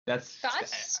return. That's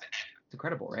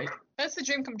incredible, right? That's the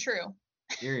dream come true.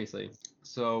 Seriously.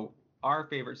 So our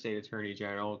favorite state attorney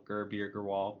general, Gurbir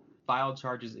Grewal, filed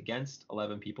charges against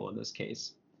 11 people in this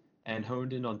case and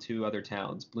honed in on 2 other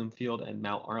towns, Bloomfield and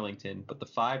Mount Arlington, but the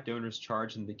 5 donors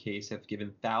charged in the case have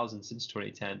given thousands since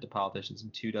 2010 to politicians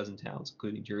in 24 towns,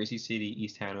 including Jersey City,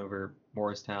 East Hanover,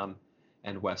 Morristown,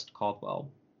 and West Caldwell.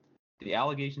 The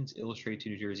allegations illustrate to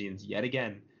New Jerseyans yet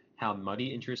again how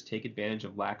money interests take advantage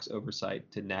of lax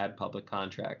oversight to nab public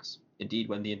contracts. Indeed,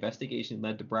 when the investigation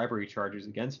led to bribery charges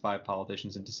against 5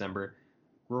 politicians in December,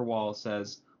 Grewal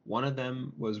says one of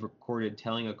them was recorded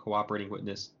telling a cooperating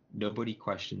witness, "Nobody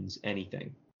questions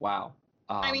anything." Wow.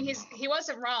 I mean, he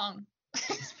wasn't wrong.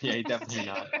 Yeah, he definitely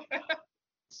not.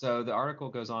 So the article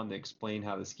goes on to explain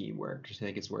how the scheme works, which I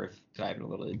think it's worth diving a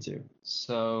little into.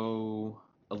 So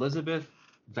Elizabeth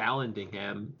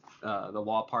Vallandigham, the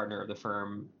law partner of the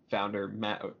firm founder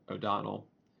Matt O'Donnell,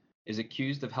 is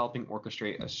accused of helping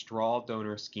orchestrate a straw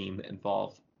donor scheme that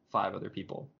involved 5 other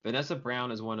people. Vanessa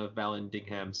Brown is one of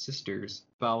Vallandigham's sisters.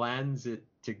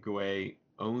 Vallandigham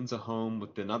owns a home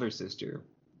with another sister.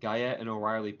 Guyette and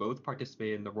O'Reilly both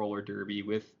participated in the roller derby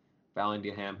with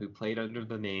Vallandigham, who played under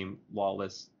the name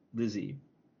Lawless Lizzie.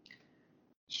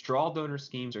 Straw donor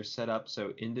schemes are set up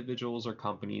so individuals or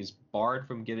companies barred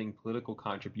from giving political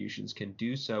contributions can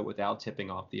do so without tipping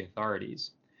off the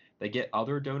authorities. They get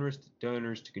other donors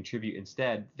to contribute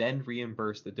instead, then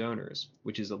reimburse the donors,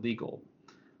 which is illegal.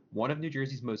 One of New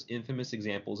Jersey's most infamous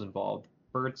examples involved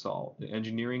Birdsall, an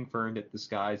engineering firm that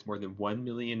disguised more than $1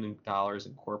 million in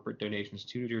corporate donations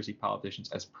to New Jersey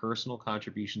politicians as personal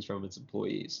contributions from its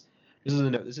employees.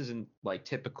 This isn't like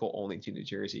typical only to New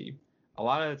Jersey. A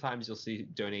lot of the times you'll see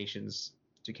donations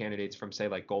to candidates from, say,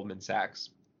 like Goldman Sachs,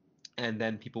 and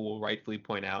then people will rightfully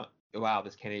point out, wow,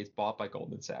 this candidate's bought by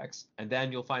Goldman Sachs. And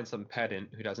then you'll find some pedant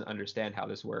who doesn't understand how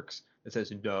this works that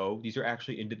says, no, these are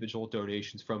actually individual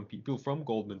donations from people from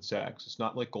Goldman Sachs. It's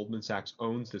not like Goldman Sachs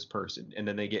owns this person. And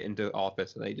then they get into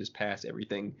office and they just pass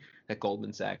everything that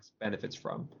Goldman Sachs benefits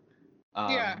from.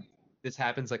 Yeah. This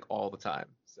happens like all the time.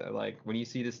 So like when you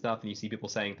see this stuff and you see people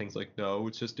saying things like, no,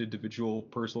 it's just individual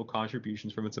personal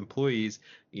contributions from its employees,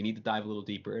 you need to dive a little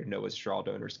deeper and know what straw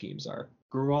donor schemes are.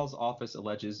 Grewal's office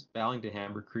alleges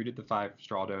Vallandigham recruited the 5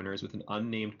 straw donors with an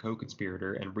unnamed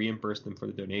co-conspirator and reimbursed them for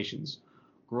the donations.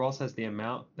 Grewal says the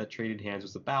amount that traded hands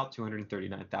was about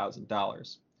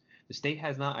 $239,000. The state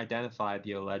has not identified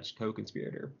the alleged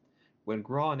co-conspirator. When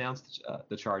Grewal announced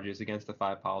the charges against the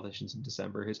 5 politicians in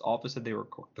December, his office said the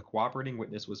cooperating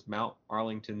witness was Mount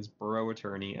Arlington's borough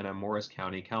attorney and a Morris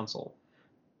County council.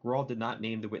 Grewal did not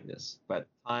name the witness, but at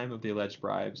the time of the alleged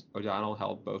bribes, O'Donnell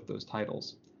held both those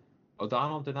titles.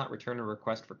 O'Donnell did not return a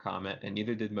request for comment, and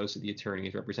neither did most of the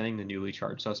attorneys representing the newly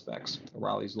charged suspects.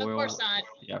 O'Reilly's lawyer, Of course not.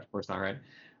 Yeah, of course not, right?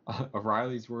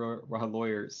 O'Reilly's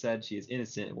lawyer said she is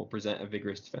innocent and will present a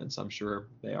vigorous defense. I'm sure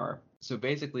they are. So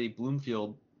basically,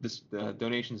 Bloomfield,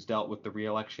 donations dealt with the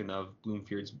re-election of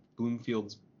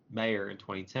Bloomfield's mayor in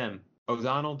 2010.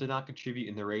 O'Donnell did not contribute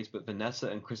in the race, but Vanessa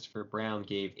and Christopher Brown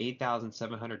gave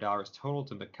 $8,700 total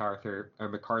to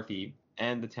McCarthy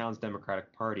and the town's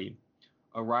Democratic Party.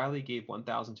 O'Reilly gave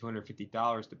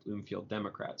 $1,250 to Bloomfield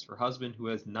Democrats. Her husband, who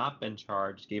has not been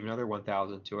charged, gave another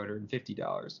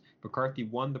 $1,250. McCarthy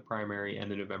won the primary and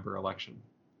the November election.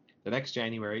 The next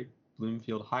January,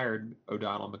 Bloomfield hired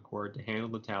O'Donnell McCord to handle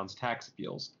the town's tax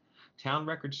appeals. Town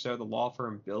records show the law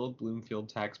firm billed Bloomfield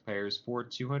taxpayers for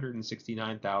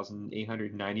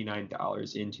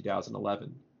 $269,899 in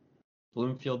 2011.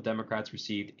 Bloomfield Democrats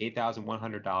received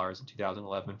 $8,100 in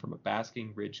 2011 from a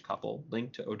Basking Ridge couple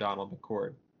linked to O'Donnell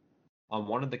McCord. On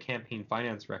one of the campaign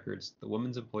finance records, the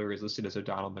woman's employer is listed as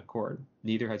O'Donnell McCord.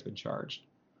 Neither has been charged.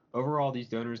 Overall, these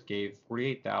donors gave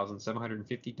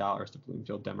 $48,750 to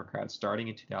Bloomfield Democrats starting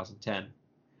in 2010.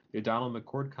 The O'Donnell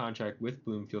McCord contract with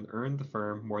Bloomfield earned the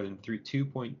firm more than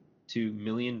 $2.2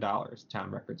 million, town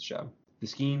records show. The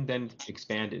scheme then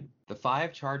expanded. The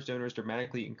 5 charged donors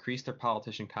dramatically increased their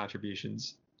politician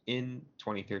contributions in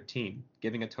 2013,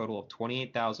 giving a total of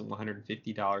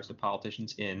 $28,150 to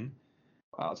politicians in,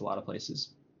 wow, it's a lot of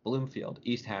places, Bloomfield,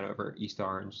 East Hanover, East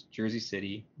Orange, Jersey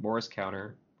City, Morris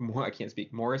County,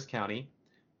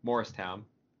 Morristown,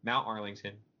 Mount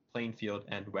Arlington, Plainfield,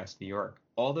 and West New York.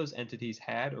 All those entities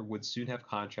had or would soon have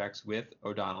contracts with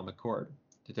O'Donnell McCord.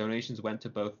 The donations went to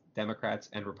both Democrats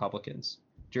and Republicans.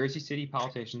 Jersey City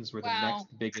politicians were the next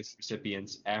biggest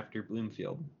recipients after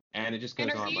Bloomfield. And it just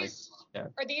goes on like, yeah.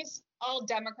 Are these all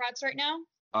Democrats right now?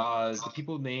 The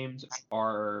people named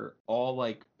are all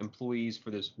like employees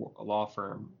for this law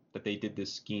firm that they did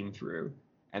this scheme through.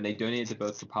 And they donated to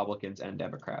both Republicans and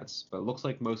Democrats. But it looks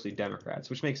like mostly Democrats,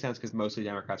 which makes sense because mostly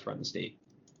Democrats run the state.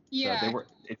 Yeah. So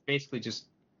it's basically just,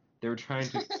 they were trying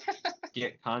to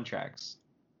get contracts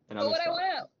and other stuff.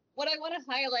 what I want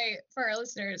to highlight for our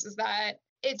listeners is that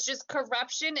it's just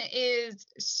corruption is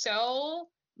so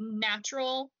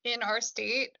natural in our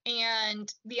state,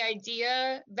 and the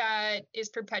idea that is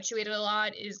perpetuated a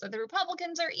lot is that the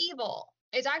Republicans are evil.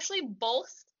 It's actually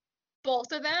both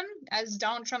of them. As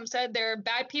Donald Trump said, there are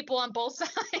bad people on both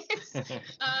sides.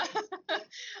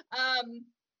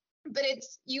 But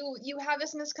it's you have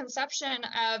this misconception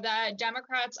of that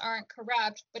Democrats aren't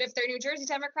corrupt, but if they're New Jersey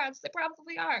Democrats, they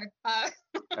probably are.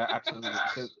 Absolutely.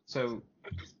 So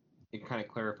it kind of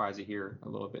clarifies it here a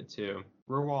little bit too.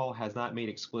 Grewal has not made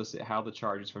explicit how the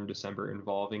charges from December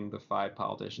involving the 5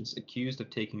 politicians accused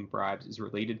of taking bribes is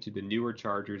related to the newer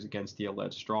charges against the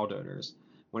alleged straw donors.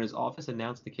 When his office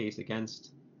announced the case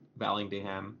against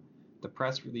Vallandigham, the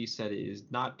press release said it is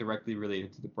not directly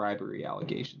related to the bribery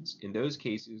allegations. In those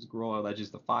cases, Grewal alleges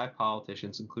the 5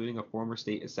 politicians, including a former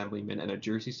state assemblyman and a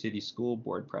Jersey City school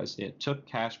board president, took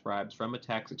cash bribes from a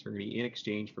tax attorney in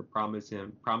exchange for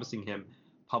promising him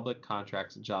public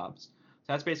contracts and jobs.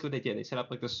 So that's basically what they did. They set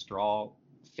up like this straw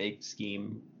fake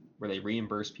scheme where they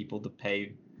reimburse people to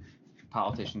pay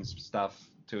politicians stuff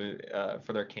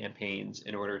for their campaigns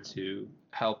in order to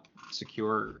help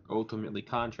secure ultimately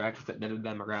contracts that netted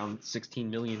them around $16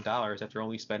 million after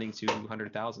only spending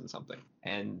 $200,000 something.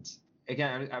 And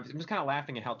again, I'm just kind of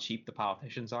laughing at how cheap the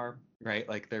politicians are, right?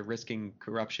 Like they're risking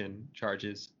corruption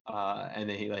charges, and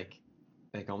they like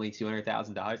only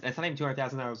 $200,000. It's not even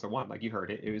 $200,000 to one. Like you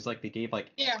heard it. It was like they gave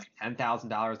like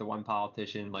 $10,000 to one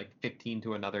politician, like 15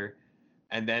 to another,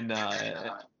 and then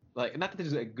like not that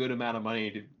there's a good amount of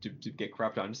money to get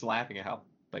corrupt on. I'm just laughing at how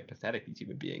like pathetic these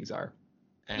human beings are.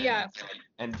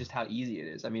 And just how easy it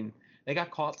is. I mean, they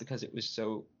got caught because it was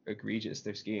so egregious,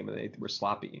 their scheme, and they were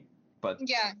sloppy. But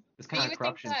this kind of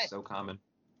corruption is so common.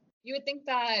 You would think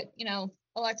that,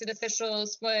 elected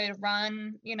officials would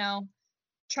run,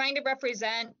 trying to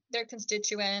represent their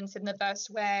constituents in the best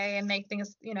way and make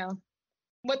things,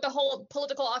 what the whole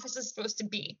political office is supposed to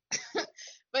be.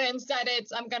 But instead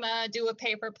it's, I'm gonna do a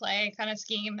pay for play kind of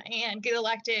scheme and get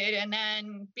elected and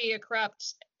then be a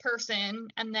corrupt person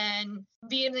and then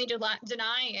vehemently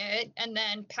deny it and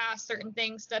then pass certain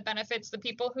things that benefits the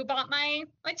people who bought my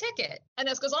ticket. And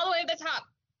this goes all the way to the top.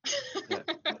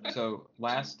 Yeah. So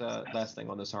last thing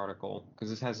on this article, because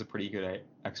this has a pretty good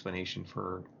explanation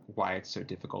for why it's so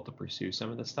difficult to pursue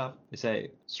some of this stuff. They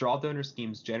say straw donor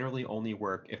schemes generally only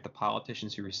work if the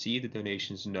politicians who receive the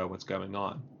donations know what's going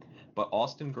on. But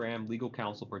Austin Graham, legal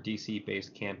counsel for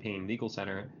DC-based Campaign Legal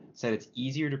Center, said it's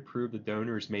easier to prove the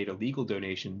donors made illegal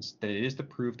donations than it is to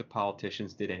prove the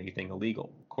politicians did anything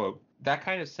illegal. Quote, that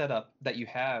kind of setup that you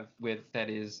have with that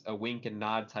is a wink and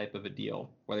nod type of a deal,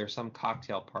 whether some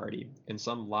cocktail party in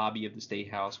some lobby of the State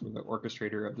House where the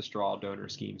orchestrator of the straw donor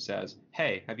scheme says,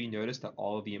 hey, have you noticed that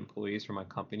all of the employees from my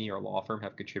company or law firm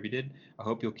have contributed? I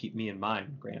hope you'll keep me in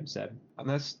mind, Graham said.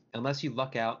 Unless you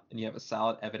luck out and you have a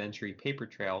solid evidentiary paper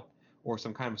trail, or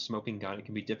some kind of smoking gun, it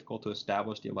can be difficult to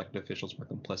establish the elected officials were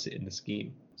complicit in the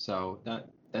scheme. So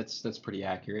that's pretty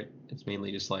accurate. It's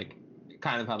mainly just like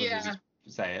kind of how the movies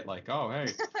say it, like, oh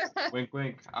hey, wink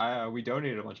wink, we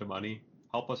donated a bunch of money,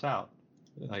 help us out.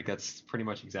 Like that's pretty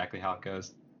much exactly how it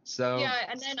goes. So yeah,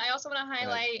 and then I also want to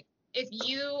highlight, if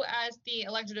you as the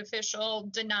elected official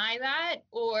deny that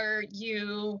or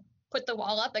you put the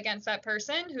wall up against that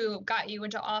person who got you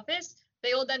into office,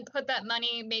 they will then put that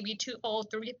money maybe twofold,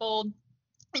 threefold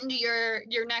into your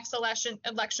next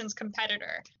election's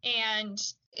competitor. And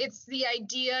it's the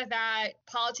idea that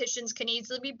politicians can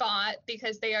easily be bought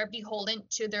because they are beholden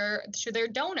to their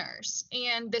donors.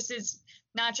 And this is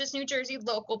not just New Jersey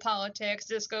local politics.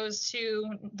 This goes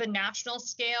to the national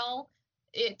scale.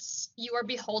 You are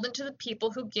beholden to the people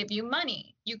who give you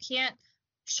money. You can't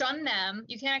shun them.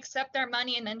 You can't accept their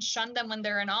money and then shun them when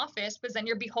they're in office, because then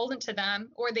you're beholden to them,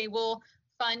 or they will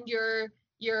fund your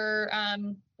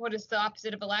what is the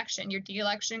opposite of election? Your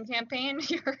de-election campaign.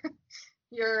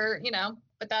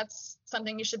 But that's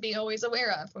something you should be always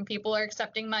aware of when people are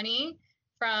accepting money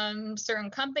from certain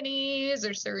companies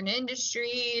or certain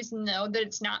industries. Know that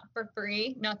it's not for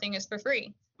free. Nothing is for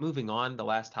free. Moving on, the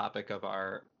last topic of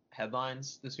our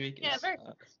headlines this week is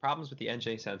problems with the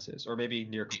NJ census, or maybe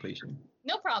near completion.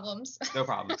 No problems. No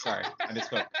problem. Sorry, I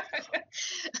misspoke.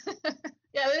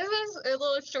 Yeah, this is a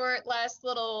little short, last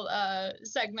little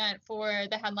segment for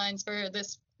the headlines for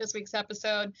this week's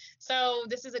episode. So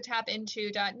this is a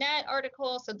tapinto.net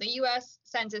article. So the U.S.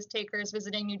 Census takers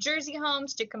visiting New Jersey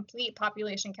homes to complete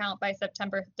population count by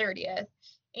September 30th.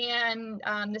 And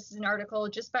this is an article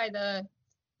just by the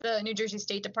New Jersey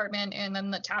State Department and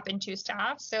then the Tap Into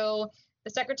staff. So the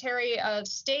Secretary of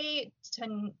State,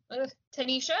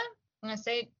 Tanisha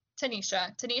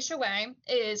Wray,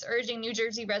 is urging New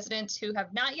Jersey residents who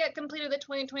have not yet completed the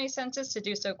 2020 census to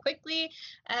do so quickly,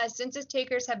 as census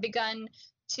takers have begun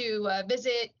to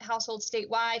visit households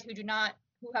statewide who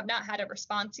have not had a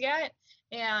response yet.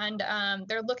 And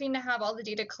they're looking to have all the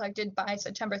data collected by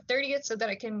September 30th so that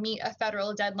it can meet a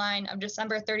federal deadline of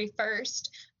December 31st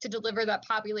to deliver that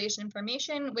population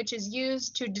information, which is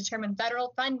used to determine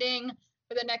federal funding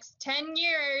for the next 10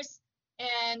 years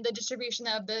and the distribution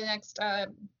of the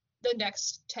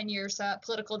next 10 years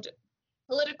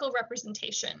political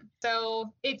representation.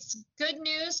 So it's good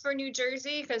news for New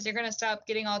Jersey because you're going to stop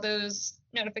getting all those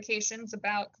notifications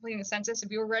about completing the census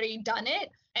if you've already done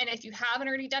it. And if you haven't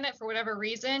already done it for whatever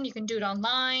reason, you can do it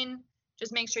online.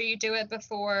 Just make sure you do it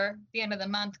before the end of the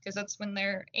month, because that's when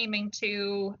they're aiming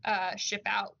to ship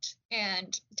out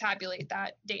and tabulate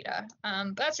that data.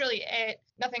 But that's really it.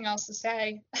 Nothing else to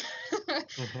say.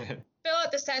 Fill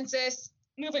out the census.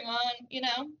 Moving on,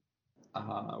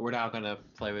 We're now going to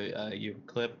play with you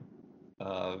a clip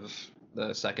of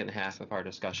the second half of our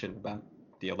discussion about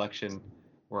the election,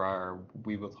 where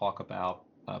we will talk about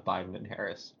Biden and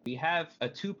Harris. We have a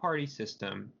two-party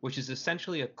system, which is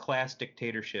essentially a class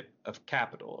dictatorship of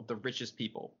capital, of the richest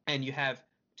people. And you have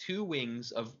two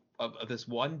wings of this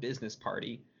one business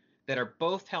party that are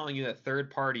both telling you that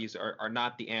third parties are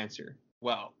not the answer.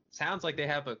 Well, sounds like they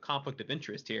have a conflict of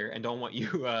interest here and don't want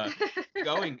you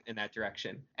going in that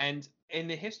direction. And in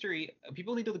the history,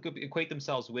 people need to equate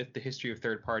themselves with the history of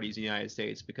third parties in the United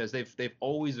States, because they've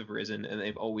always arisen and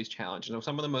they've always challenged. And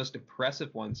some of the most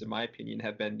impressive ones, in my opinion,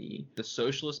 have been the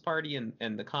Socialist Party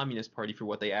and the Communist Party for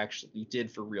what they actually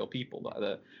did for real people.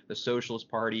 The Socialist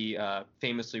Party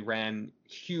famously ran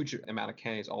huge amount of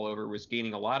candidates all over, was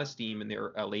gaining a lot of steam in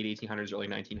their late 1800s, early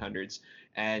 1900s.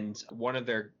 And one of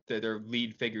their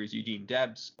lead figures leaders, Eugene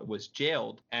Debs, was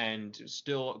jailed and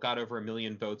still got over 1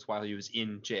 million votes while he was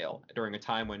in jail during a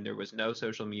time when there was no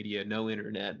social media, no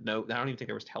internet, I don't even think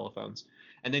there was telephones.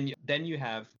 And then you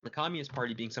have the Communist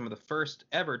Party being some of the first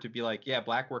ever to be like, yeah,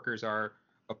 black workers are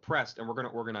oppressed and we're going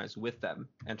to organize with them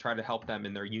and try to help them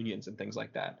in their unions and things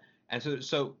like that. And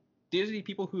so these are the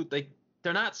people who, like,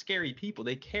 they're not scary people.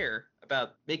 They care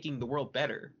about making the world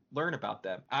better. Learn about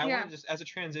them. I want to just, as a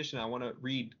transition, I want to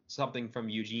read something from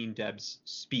Eugene Debs'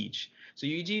 speech. So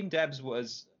Eugene Debs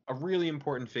was a really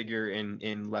important figure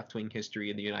in left-wing history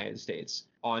in the United States.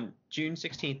 On June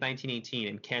 16, 1918,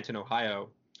 in Canton, Ohio,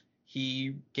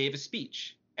 he gave a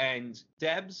speech. And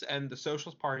Debs and the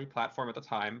Socialist Party platform at the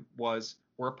time were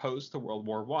opposed to World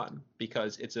War I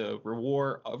because it's a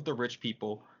war of the rich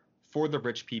people for the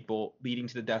rich people, leading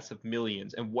to the deaths of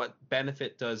millions. And what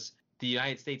benefit does the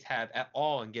United States have at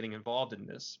all in getting involved in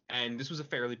this? And this was a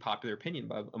fairly popular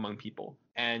opinion among people.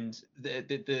 And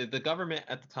the government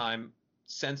at the time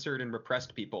censored and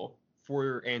repressed people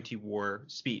for anti-war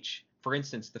speech. For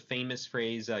instance, the famous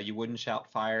phrase, you wouldn't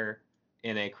shout fire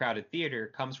in a crowded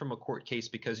theater, comes from a court case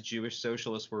because Jewish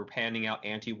socialists were handing out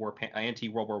anti-World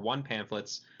War I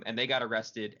pamphlets, and they got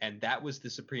arrested, and that was the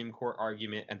Supreme Court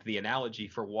argument and the analogy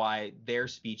for why their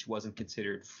speech wasn't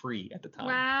considered free at the time.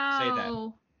 Wow. Say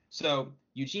that. So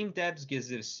Eugene Debs gives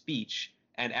this speech,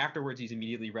 and afterwards he's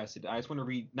immediately arrested. I just want to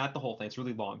read, not the whole thing, it's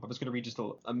really long, but I'm just going to read just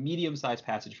a medium-sized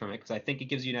passage from it because I think it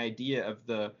gives you an idea of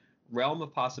the realm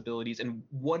of possibilities and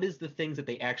what is the things that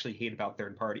they actually hate about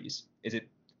third parties. Is it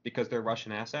because they're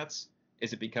Russian assets?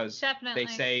 Is it because they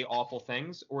say awful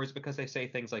things? Or is it because they say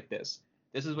things like this?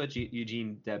 This is what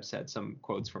Eugene Debs said, some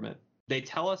quotes from it. They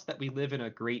tell us that we live in a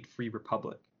great free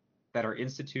republic, that our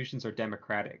institutions are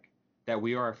democratic, that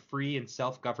we are a free and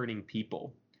self-governing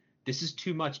people. This is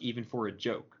too much even for a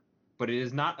joke, but it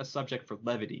is not a subject for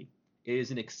levity. It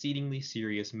is an exceedingly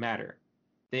serious matter.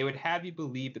 They would have you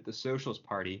believe that the Socialist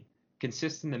Party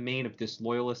consists in the main of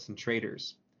disloyalists and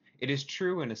traitors. It is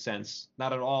true in a sense,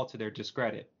 not at all to their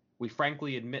discredit. We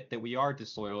frankly admit that we are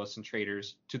disloyalists and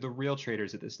traitors to the real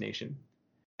traitors of this nation.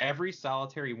 Every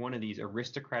solitary one of these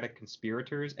aristocratic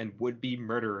conspirators and would-be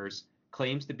murderers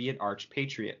claims to be an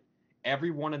arch-patriot. Every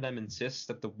one of them insists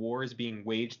that the war is being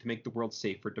waged to make the world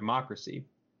safe for democracy.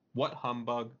 What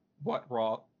humbug, what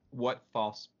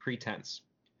false pretense.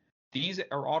 These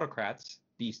are autocrats,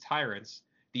 these tyrants,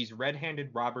 these red-handed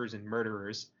robbers and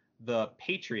murderers, the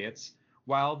patriots,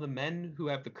 while the men who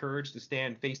have the courage to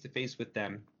stand face-to-face with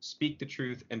them, speak the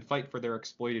truth, and fight for their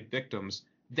exploited victims,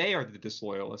 they are the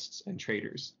disloyalists and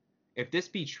traitors. If this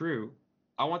be true,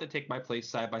 I want to take my place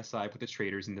side by side with the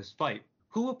traitors in this fight.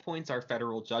 Who appoints our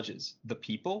federal judges? The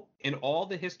people? In all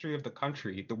the history of the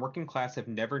country, the working class have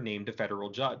never named a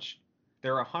federal judge.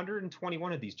 There are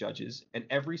 121 of these judges, and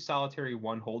every solitary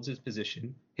one holds his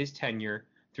position, his tenure,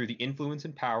 through the influence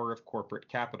and power of corporate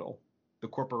capital. The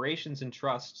corporations and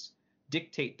trusts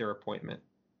dictate their appointment,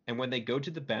 and when they go to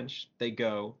the bench, they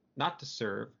go not to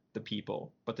serve the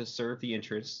people, but to serve the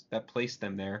interests that place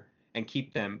them there and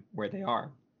keep them where they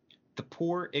are. The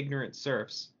poor, ignorant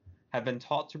serfs have been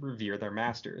taught to revere their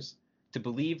masters, to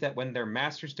believe that when their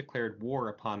masters declared war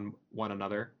upon one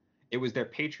another, it was their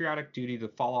patriotic duty to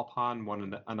fall upon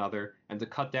one another and to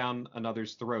cut down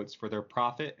another's throats for their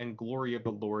profit and glory of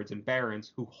the lords and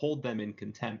barons who hold them in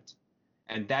contempt.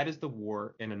 And that is the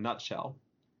war in a nutshell.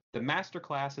 The master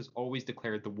class has always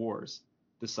declared the wars.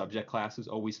 The subject class has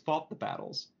always fought the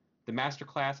battles. The master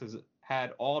class has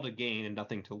had all to gain and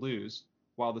nothing to lose,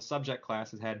 while the subject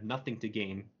class has had nothing to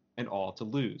gain and all to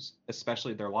lose,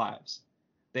 especially their lives.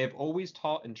 They have always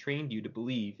taught and trained you to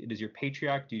believe it is your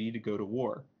patriotic duty to go to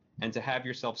war, and to have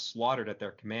yourself slaughtered at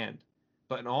their command.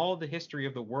 But in all the history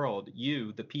of the world,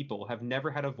 you, the people, have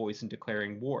never had a voice in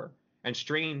declaring war, and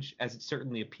strange as it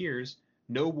certainly appears,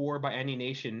 no war by any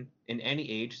nation in any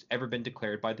age has ever been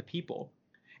declared by the people.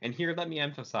 And here let me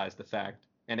emphasize the fact,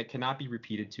 and it cannot be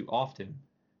repeated too often,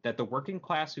 that the working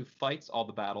class who fights all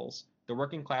the battles, the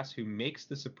working class who makes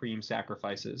the supreme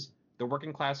sacrifices, the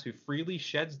working class who freely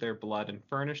sheds their blood and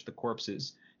furnish the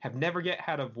corpses, have never yet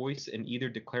had a voice in either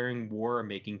declaring war or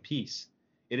making peace.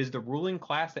 It is the ruling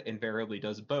class that invariably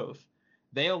does both.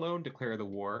 They alone declare the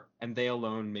war, and they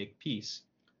alone make peace.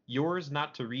 Yours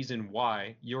not to reason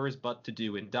why, yours but to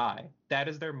do and die. That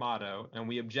is their motto, and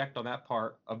we object on that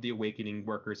part of the awakening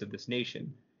workers of this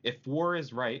nation. If war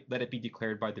is right, let it be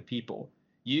declared by the people.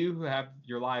 You who have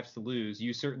your lives to lose,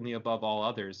 you certainly above all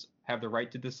others, have the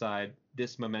right to decide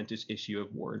this momentous issue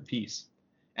of war and peace.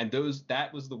 And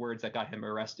that was the words that got him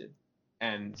arrested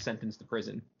and sentenced to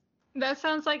prison. That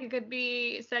sounds like it could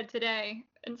be said today.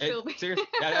 And still be. Seriously,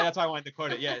 that's why I wanted to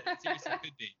quote it. Yeah, it seriously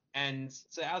could be. And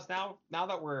so as now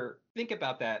that we're think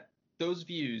about that, those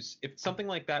views, if something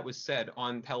like that was said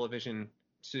on television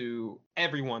to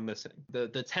everyone listening,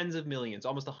 the tens of millions,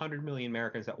 almost 100 million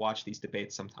Americans that watch these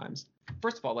debates sometimes.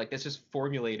 First of all, like that's just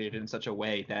formulated in such a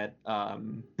way that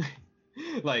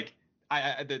like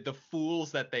the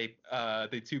fools that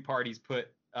the two parties put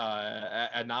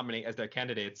nominate as their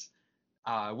candidates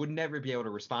would never be able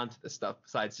to respond to this stuff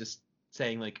besides just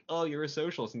saying like, oh, you're a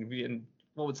socialist, and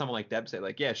what would someone like Deb say?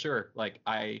 Like, yeah, sure, like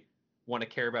I want to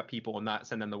care about people and not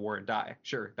send them to war and die.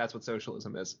 Sure, that's what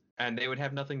socialism is. And they would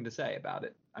have nothing to say about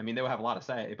it. I mean, they would have a lot to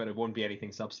say, but it wouldn't be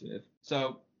anything substantive.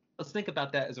 So let's think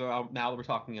about that as well. Now that we're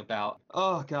talking about,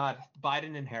 oh God,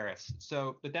 Biden and Harris.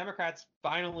 So the Democrats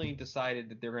finally decided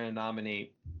that they're going to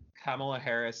nominate Kamala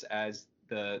Harris as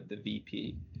the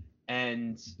VP.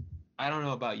 And I don't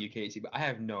know about you, Casey, but I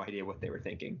have no idea what they were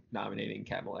thinking nominating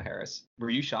Kamala Harris. Were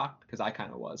you shocked? Because I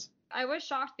kind of was. I was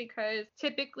shocked because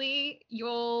typically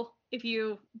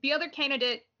the other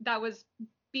candidate that was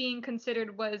being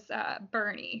considered was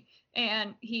Bernie,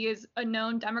 and he is a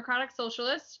known Democratic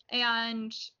socialist,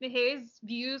 and his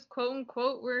views, quote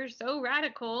unquote, were so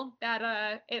radical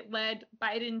that it led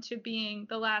Biden to being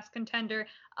the last contender,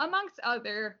 amongst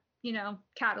other,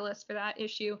 catalysts for that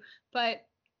issue. But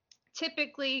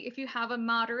typically, if you have a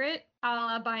moderate a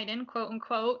la Biden, quote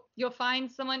unquote, you'll find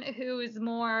someone who is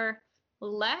more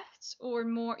left or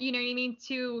more, you know what I mean,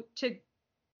 to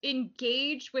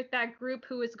engage with that group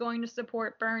who is going to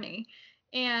support Bernie.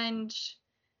 And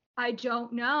I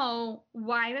don't know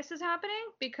why this is happening,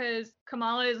 because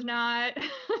Kamala is not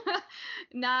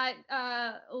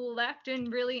left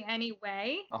in really any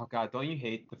way. Oh God, don't you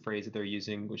hate the phrase that they're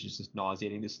using, which is just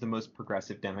nauseating? This is the most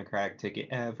progressive Democratic ticket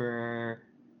ever.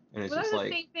 And it's just the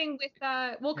like same thing with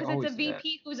because it's a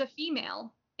VP who's a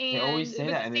female. And they always say it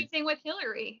was that. the same thing with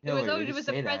Hillary. It Hillary, was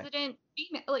the president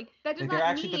female. Like that does they're not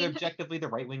actually mean. they're objectively the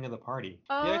right wing of the party.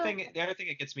 The other thing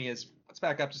that gets me is, let's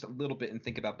back up just a little bit and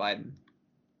think about Biden.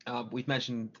 We've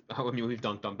mentioned, we've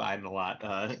dunked on Biden a lot,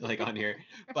 like on here,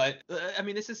 but I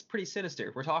mean, this is pretty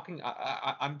sinister. We're talking.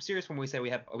 I'm serious when we say we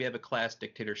have a class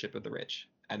dictatorship of the rich,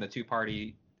 and the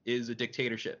two-party is a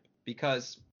dictatorship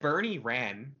because Bernie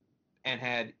ran and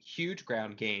had huge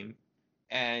ground game,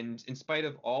 and in spite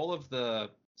of all of the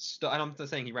I'm not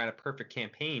saying he ran a perfect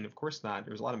campaign. Of course not.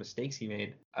 There was a lot of mistakes he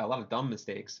made, a lot of dumb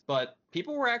mistakes. But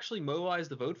people were actually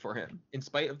mobilized to vote for him, in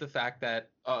spite of the fact that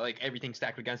like everything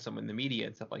stacked against him in the media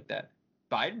and stuff like that.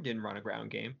 Biden didn't run a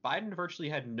ground game. Biden virtually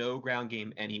had no ground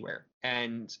game anywhere.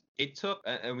 And it took,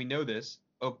 and we know this,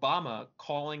 Obama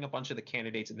calling a bunch of the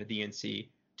candidates in the DNC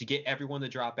to get everyone to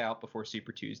drop out before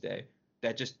Super Tuesday.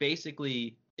 That just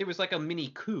basically, it was like a mini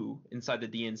coup inside the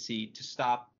DNC to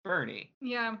stop Bernie.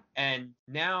 Yeah. And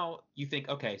now you think,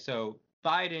 okay, so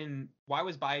Biden, why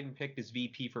was Biden picked as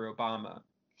VP for Obama?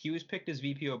 He was picked as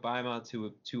VP Obama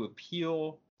to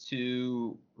appeal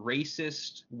to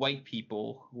racist white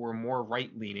people who were more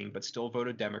right-leaning but still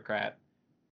voted Democrat,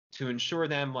 to ensure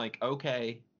them like,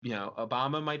 okay,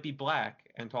 Obama might be black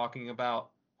and talking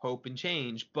about hope and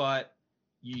change, but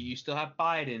you still have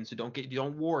Biden, so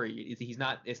don't worry.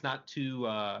 It's not too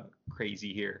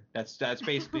crazy here. That's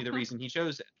basically the reason he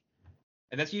chose it.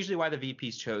 And that's usually why the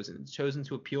VP's chosen. It's chosen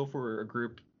to appeal for a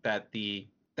group that he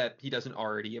doesn't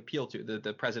already appeal to,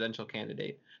 the presidential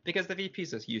candidate, because the VP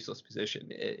is a useless position.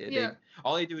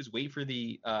 All they do is wait for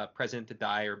the president to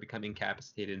die or become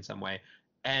incapacitated in some way.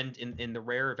 And in the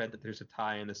rare event that there's a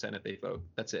tie in the Senate, they vote.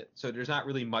 That's it. So there's not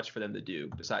really much for them to do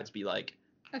besides be like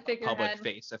a figurehead. Public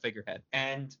face, a figurehead.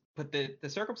 But the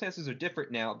circumstances are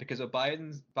different now because of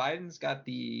Biden's got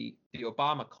the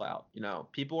Obama clout.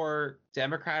 People are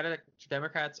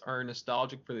Democrats are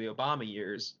nostalgic for the Obama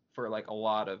years for like a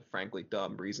lot of frankly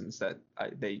dumb reasons that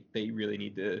they really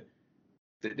need to.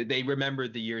 They remember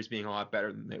the years being a lot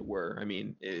better than they were. I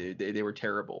mean, they were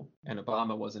terrible, and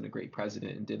Obama wasn't a great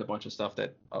president and did a bunch of stuff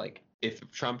that, like, if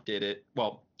Trump did it,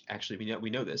 well, actually we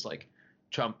know this, like,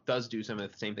 Trump does do some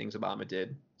of the same things Obama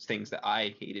did, things that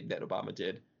I hated that Obama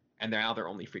did, and now they're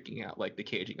only freaking out, like the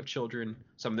caging of children.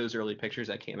 Some of those early pictures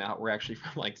that came out were actually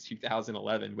from like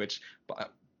 2011, which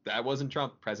that wasn't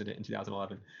Trump president in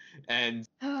 2011, and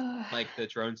like the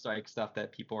drone strike stuff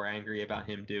that people are angry about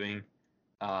him doing.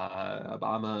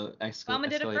 Obama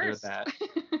did it first. That.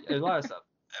 There's a lot of stuff.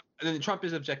 And Trump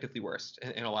is objectively worse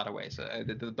in a lot of ways.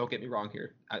 Don't get me wrong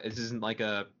here. This isn't like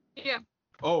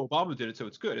oh, Obama did it, so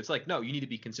it's good. It's like, no, you need to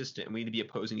be consistent, and we need to be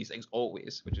opposing these things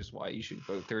always, which is why you should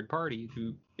vote third party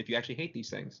if you actually hate these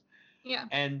things. Yeah.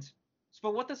 And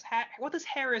but what does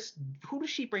Harris? Who does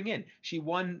she bring in? She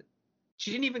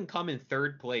didn't even come in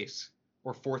third place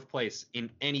or 4th place in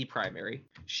any primary.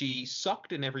 She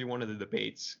sucked in every one of the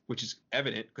debates, which is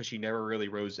evident because she never really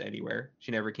rose anywhere.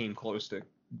 She never came close to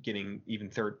getting even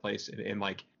 3rd place in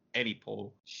like any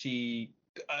poll. She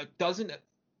doesn't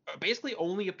basically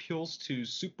only appeals to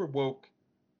super woke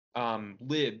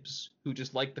libs who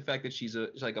just like the fact that she's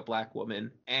like a black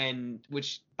woman, and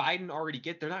which Biden already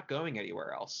get. They're not going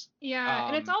anywhere else. Yeah,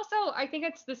 and it's also, I think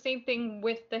it's the same thing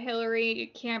with the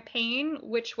Hillary campaign,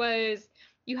 which was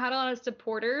you had a lot of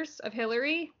supporters of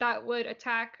Hillary that would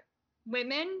attack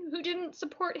women who didn't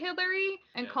support Hillary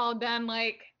and called them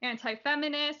like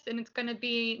anti-feminist. And it's going to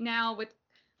be now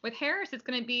with Harris, it's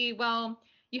going to be, well,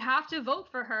 you have to vote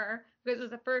for her because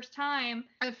it's the first time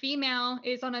a female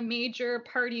is on a major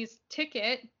party's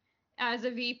ticket as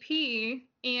a VP,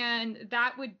 and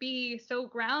that would be so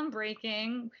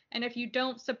groundbreaking. And if you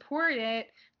don't support it,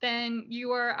 then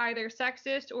you are either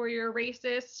sexist or you're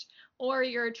racist or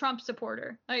you're a Trump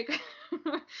supporter. Like,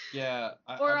 yeah,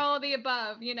 or all of the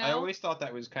above, you know? I always thought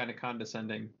that was kind of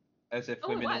condescending, as if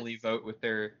women only vote with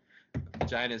their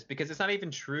vaginas, because it's not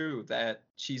even true that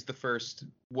she's the first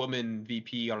woman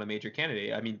VP on a major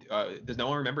candidate. I mean, does no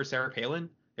one remember Sarah Palin?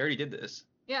 They already did this.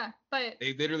 Yeah, but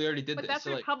they literally already did this. But that's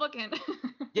so, Republican.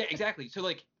 Yeah, exactly. So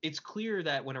like, it's clear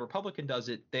that when a Republican does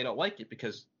it, they don't like it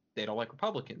because they don't like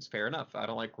Republicans. Fair enough. I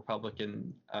don't like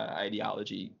Republican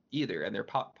ideology either, and their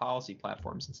policy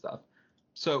platforms and stuff.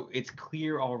 So it's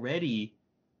clear already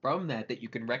from that you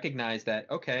can recognize that,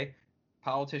 okay,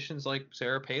 politicians like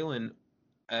Sarah Palin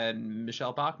and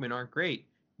Michelle Bachmann aren't great.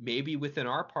 Maybe within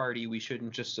our party, we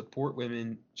shouldn't just support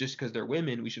women just because they're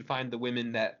women. We should find the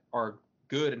women that are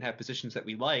good and have positions that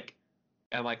we like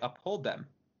and like uphold them,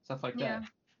 stuff like that.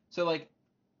 So like,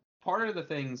 part of the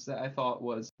things that I thought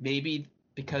was maybe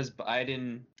because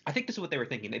Biden, I think this is what they were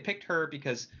thinking. They picked her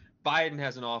because Biden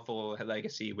has an awful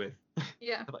legacy with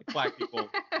like black people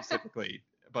specifically,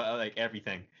 but like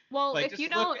everything. Well, like, if you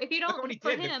don't look what he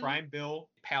did, the crime bill,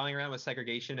 palling around with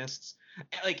segregationists,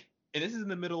 like, and this is in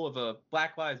the middle of a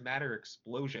Black Lives Matter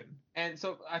explosion. And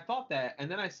so I thought that,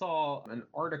 and then I saw an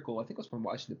article, I think it was from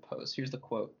Washington Post. Here's the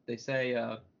quote. They say,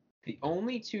 the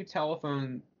only 2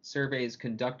 telephone surveys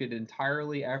conducted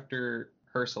entirely after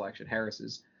her selection,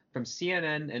 Harris's, from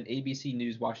CNN and ABC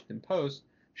News Washington Post,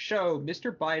 show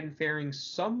Mr. Biden faring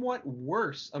somewhat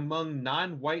worse among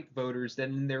non-white voters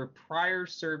than in their prior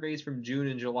surveys from June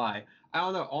and July. I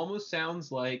don't know, almost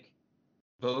sounds like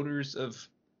voters of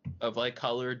like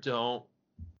color don't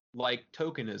like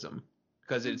tokenism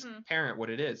because it's apparent what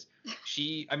it is.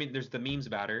 I mean, there's the memes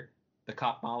about her, the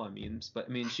Cop Mala memes, but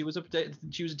I mean, she was a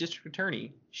district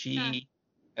attorney. She,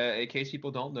 in case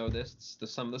people don't know this,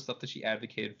 some of the stuff that she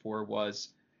advocated for was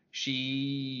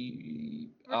she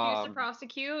refused to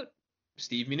prosecute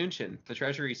Steve Mnuchin, the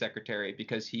Treasury Secretary,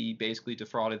 because he basically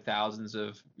defrauded thousands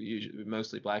of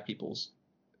mostly black people's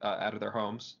out of their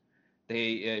homes.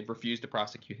 They refused to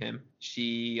prosecute him.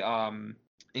 She,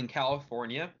 in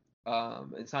California,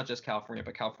 it's not just California,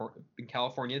 but in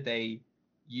California, they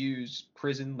use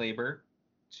prison labor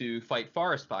to fight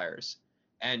forest fires.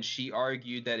 And she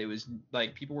argued that it was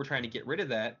like people were trying to get rid of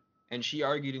that. And she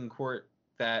argued in court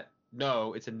that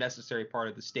no, it's a necessary part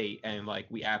of the state. And like,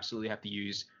 we absolutely have to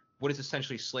use what is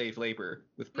essentially slave labor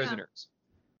with prisoners.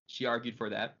 She argued for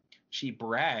that. She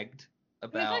bragged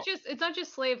about it's not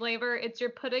just slave labor, it's you're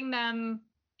putting them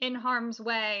in harm's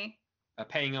way,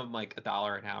 paying them like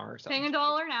 $1 an hour or something. Paying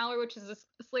 $1 an hour, which is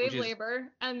slave labor,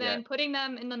 and then putting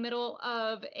them in the middle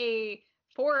of a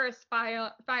forest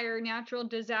fire natural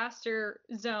disaster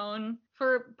zone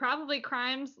for probably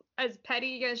crimes as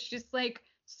petty as just like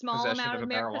small amount of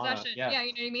marijuana. Possession. Yeah,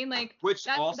 you know what I mean? Like, which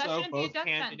also both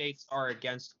candidates are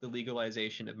against the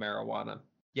legalization of marijuana.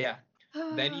 Yeah.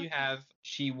 Then you have,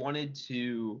 she wanted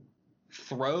to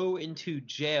throw into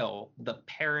jail the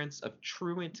parents of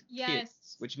truant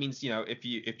kids, which means, you know, if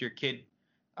your kid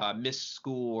missed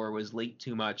school or was late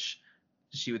too much,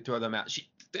 she would throw them out. She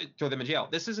throw them in jail.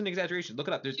 This is an exaggeration. Look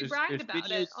it up. There's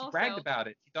videos. She bragged about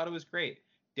it. She thought it was great.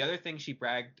 The other thing she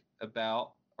bragged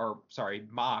about,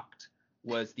 mocked,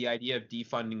 was the idea of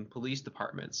defunding police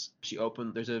departments.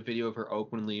 There's a video of her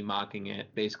openly mocking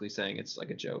it, basically saying it's like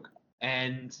a joke.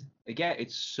 And again,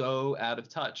 it's so out of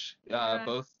touch.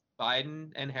 Both Biden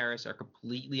and Harris are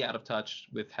completely out of touch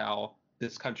with what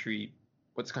this country's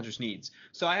needs.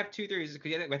 So I have 2 theories.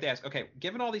 We have to ask, okay,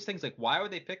 given all these things, like, why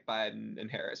would they pick Biden and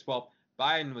Harris? Well,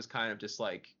 Biden was kind of just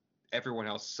like, everyone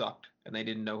else sucked and they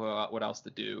didn't know what else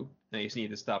to do. And they just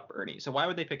needed to stop Bernie. So why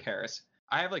would they pick Harris?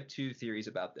 I have like 2 theories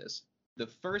about this. The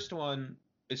first one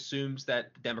assumes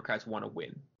that the Democrats want to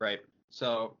win, right?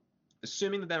 So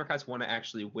assuming the Democrats want to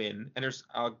actually win, and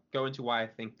I'll go into why I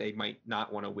think they might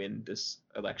not want to win this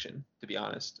election, to be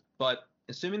honest. But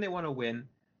assuming they want to win,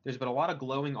 there's been a lot of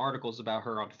glowing articles about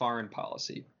her on foreign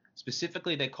policy.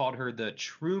 Specifically, they called her the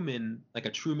Truman, like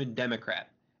a Truman Democrat.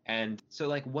 And so,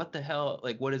 like, what the hell,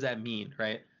 like, what does that mean,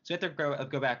 right? So you have to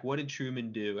go back, what did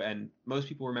Truman do? And most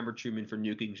people remember Truman for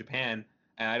nuking Japan.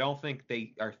 And I don't think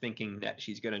they are thinking that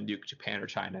she's going to nuke Japan or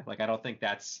China. Like, I don't think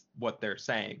that's what they're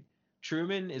saying.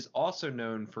 Truman is also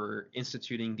known for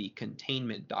instituting the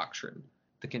containment doctrine.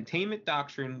 The containment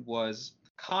doctrine was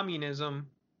communism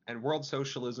and world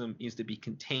socialism needs to be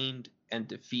contained and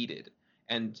defeated.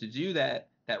 And to do that,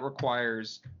 that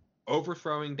requires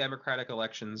overthrowing democratic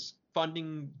elections,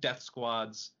 funding death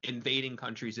squads, invading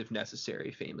countries if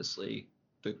necessary. Famously,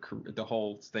 the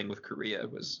whole thing with Korea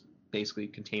was basically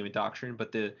containment doctrine,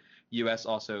 but the U.S.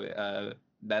 also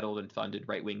meddled and funded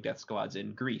right-wing death squads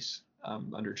in Greece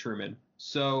under Truman.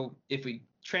 So if we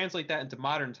translate that into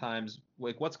modern times,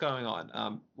 like what's going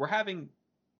on? We're having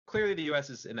clearly the U.S.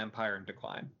 is an empire in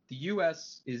decline. The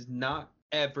U.S. is not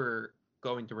ever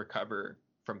going to recover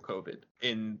from COVID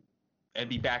and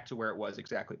be back to where it was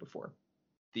exactly before.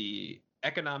 The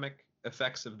economic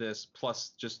effects of this,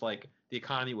 plus just like the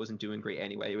economy wasn't doing great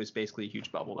anyway. It was basically a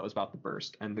huge bubble that was about to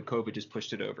burst, and the COVID just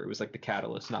pushed it over. It was like the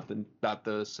catalyst, not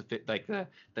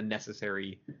the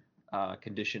necessary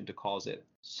condition to cause it.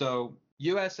 So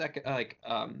U.S.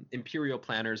 imperial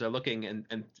planners are looking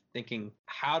and thinking,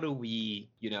 how do we,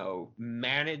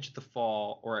 manage the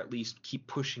fall, or at least keep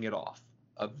pushing it off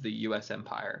of the U.S.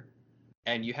 empire?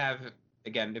 And you have,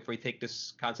 again, if we take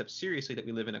this concept seriously, that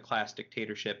we live in a class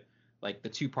dictatorship, like the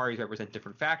two parties represent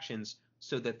different factions,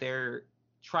 so that they're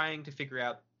trying to figure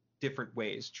out different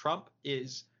ways. Trump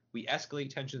is, we escalate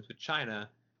tensions with China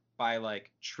by like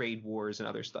trade wars and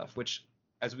other stuff, which,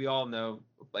 as we all know,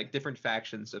 like different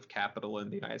factions of capital in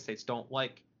the United States don't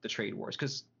like the trade wars,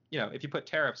 because if you put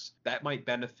tariffs, that might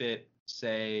benefit,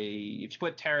 say, if you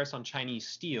put tariffs on Chinese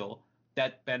steel,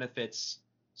 that benefits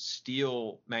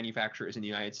steel manufacturers in the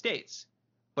United States,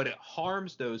 but it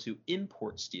harms those who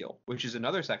import steel, which is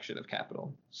another section of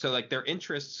capital. So like their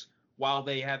interests, while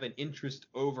they have an interest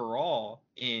overall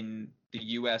in the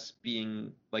U.S.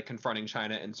 being like confronting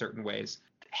China in certain ways,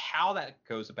 how that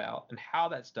goes about and how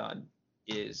that's done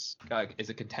is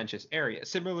a contentious area.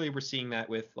 Similarly, we're seeing that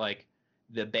with like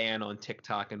the ban on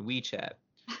TikTok and WeChat,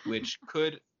 which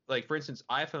could, like, for instance,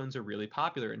 iPhones are really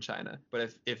popular in China,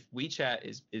 but if WeChat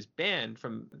is banned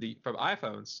from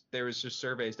iPhones, there was just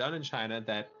surveys done in China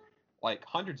that like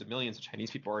hundreds of millions of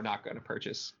Chinese people are not going to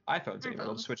purchase iPhones anymore.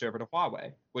 They'll switch over to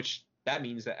Huawei, which that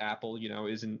means that Apple,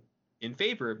 isn't in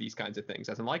favor of these kinds of things,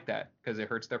 doesn't like that because it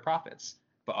hurts their profits.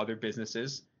 But other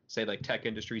businesses, say like tech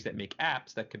industries that make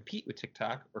apps that compete with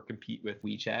TikTok or compete with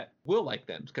WeChat, will like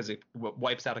them because it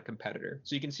wipes out a competitor.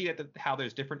 So you can see that how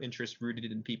there's different interests rooted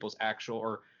in people's actual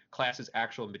or classes'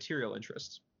 actual material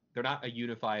interests. They're not a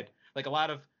unified, like a lot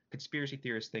of conspiracy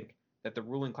theorists think that the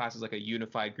ruling class is like a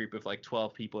unified group of like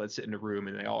 12 people that sit in a room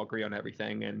and they all agree on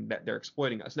everything and that they're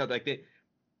exploiting us. No, like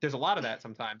there's a lot of that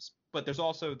sometimes, but there's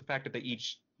also the fact that they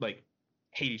each like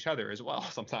hate each other as well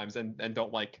sometimes and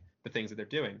don't like the things that they're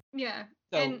doing. Yeah.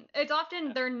 So, and it's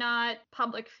often they're not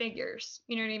public figures.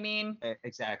 You know what I mean?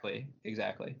 Exactly.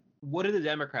 What do the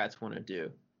Democrats want to do?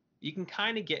 You can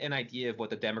kind of get an idea of what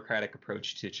the Democratic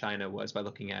approach to China was by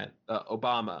looking at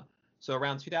Obama. So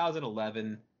around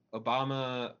 2011,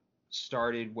 Obama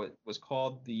started what was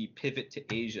called the pivot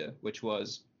to Asia, which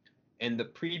was in the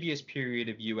previous period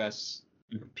of U.S.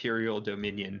 imperial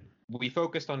dominion, we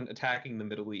focused on attacking the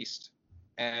Middle East,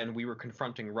 and we were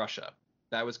confronting Russia.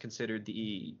 That was considered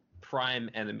the prime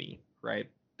enemy, right?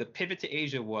 The pivot to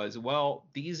Asia was, well,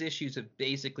 these issues have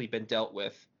basically been dealt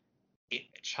with.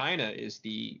 China is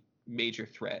the major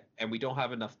threat, and we don't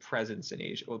have enough presence in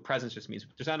Asia. Well, presence just means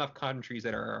there's not enough countries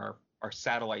that are our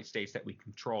satellite states that we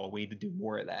control. We need to do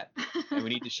more of that, and we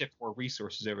need to shift more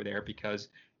resources over there, because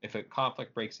if a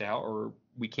conflict breaks out or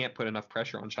we can't put enough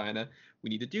pressure on China, we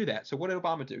need to do that. So what did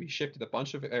Obama do? He shifted a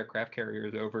bunch of aircraft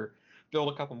carriers over,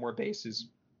 built a couple more bases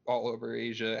all over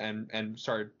Asia, and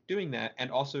started doing that, and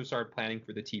also started planning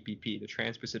for the TPP, the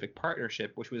Trans-Pacific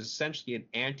Partnership, which was essentially an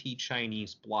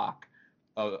anti-Chinese bloc,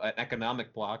 an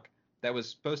economic bloc that was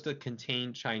supposed to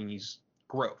contain Chinese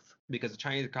growth, because the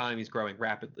Chinese economy is growing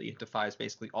rapidly. It defies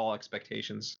basically all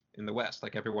expectations in the West.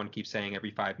 Like everyone keeps saying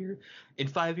every 5 years, in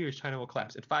 5 years, China will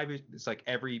collapse. In 5 years, it's like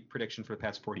every prediction for the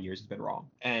past 40 years has been wrong.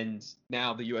 And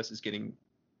now the U.S. is getting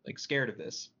like scared of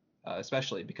this,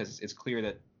 especially because it's clear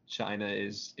that China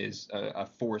is a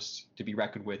force to be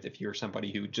reckoned with if you're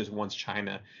somebody who just wants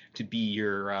China to be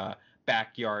your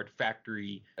backyard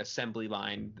factory assembly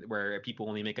line where people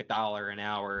only make $1 an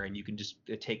hour and you can just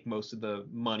take most of the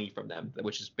money from them,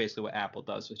 which is basically what Apple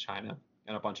does with China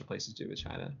and a bunch of places do with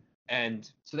China. And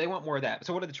so they want more of that.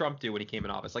 So what did Trump do when he came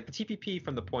in office? Like the TPP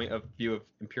from the point of view of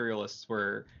imperialists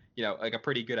were, like a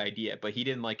pretty good idea, but he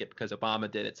didn't like it because Obama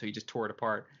did it. So he just tore it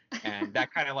apart. And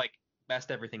that kind of like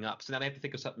messed everything up. So now they have to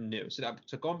think of something new.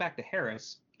 So going back to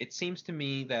Harris, it seems to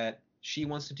me that she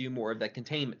wants to do more of that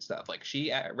containment stuff. Like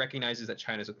she recognizes that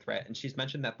China's a threat. And she's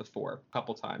mentioned that before a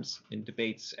couple times in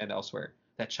debates and elsewhere,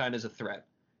 that China's a threat.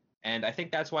 And I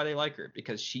think that's why they like her,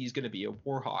 because she's going to be a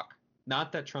war hawk.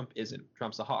 Not that Trump isn't.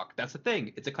 Trump's a hawk. That's the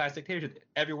thing. It's a class dictatorship.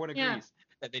 Everyone agrees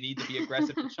that they need to be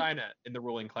aggressive to China in the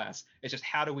ruling class. It's just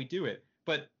how do we do it?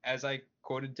 But as I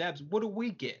quoted Debs, what do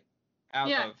we get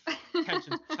out of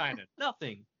tensions with China?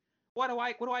 Nothing. What do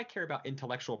I care about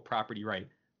intellectual property right?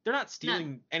 They're not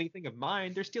stealing anything of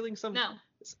mine. They're stealing some. No.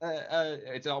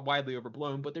 It's all widely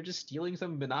overblown, but they're just stealing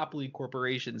some monopoly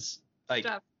corporations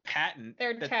patent.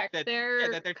 Their tech.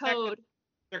 Their code.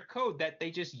 Their code that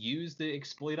they just use to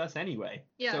exploit us anyway.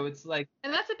 Yeah. So it's like.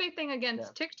 And that's a big thing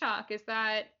against TikTok is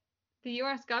that the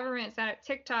U.S. government sent at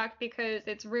TikTok because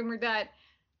it's rumored that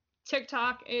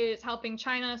TikTok is helping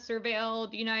China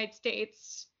surveil the United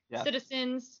States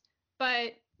citizens.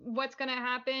 But what's going to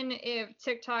happen if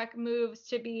TikTok moves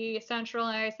to be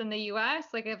centralized in the U.S.?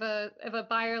 Like if a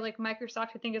buyer like Microsoft,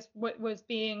 I think is what was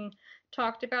being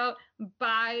talked about,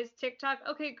 buys TikTok.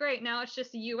 Okay, great. Now it's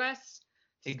just the U.S.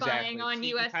 spying on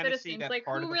U.S. citizens. Like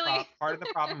who really? Part of the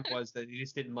problem was that they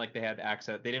just didn't have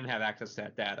access. They didn't have access to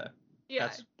that data. Yeah.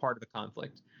 That's part of the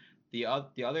conflict. The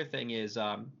other thing is,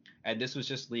 and this was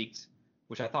just leaked,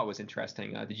 which I thought was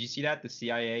interesting. Did you see that the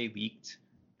CIA leaked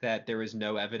that there was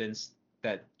no evidence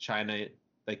that China,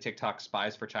 like TikTok,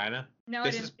 spies for China? No, this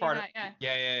I didn't is part see that.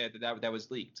 Yeah. That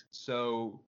was leaked.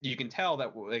 So you can tell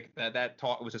that that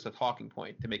talk was just a talking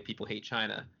point to make people hate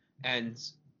China. And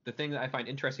the thing that I find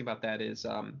interesting about that is,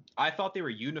 I thought they were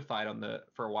unified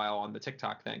for a while on the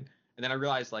TikTok thing, and then I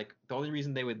realized like the only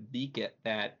reason they would leak it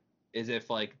that is if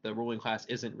like the ruling class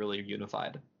isn't really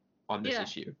unified on this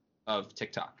issue of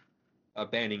TikTok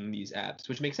banning these apps,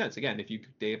 which makes sense. Again, if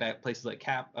they have places like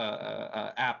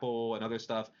Apple and other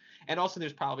stuff, and also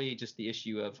there's probably just the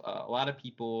issue of a lot of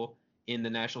people in the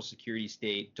national security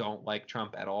state don't like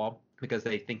Trump at all because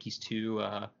they think he's too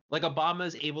like Obama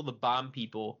is able to bomb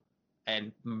people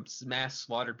and mass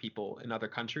slaughter people in other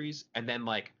countries, and then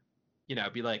like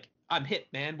be like, I'm hit,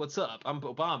 man, what's up, I'm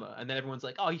Obama, and then everyone's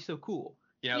like, oh, he's so cool.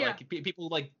 Like people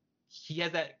like he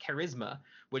has that charisma,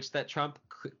 which that Trump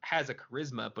has a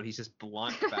charisma, but he's just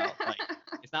blunt about like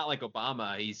it's not like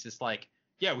Obama. He's just like,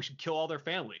 yeah, we should kill all their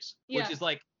families, which is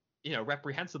like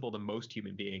reprehensible to most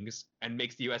human beings and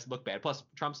makes the U.S. look bad. Plus,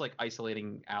 Trump's like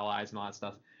isolating allies and all that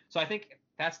stuff. So I think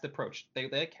that's the approach. They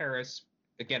like Harris,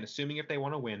 again, assuming if they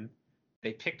want to win.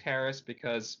 They picked Harris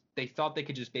because they thought they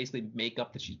could just basically make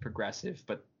up that she's progressive.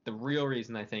 But the real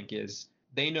reason I think is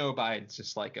they know Biden's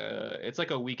just like it's like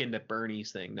a Weekend at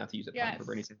Bernie's thing, not to use a pun for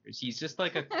Bernie Sanders. He's just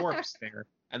like a corpse there.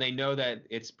 And they know that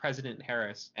it's President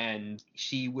Harris, and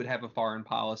she would have a foreign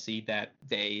policy that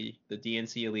the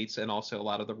DNC elites and also a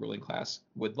lot of the ruling class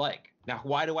would like. Now,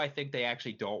 why do I think they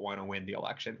actually don't want to win the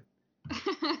election?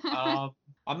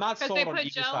 I'm not sold on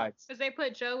either side. Because they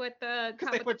put Joe with the.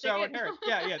 Because they put Joe and Harris.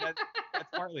 Yeah, that's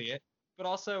partly it. But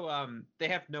also, they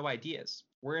have no ideas.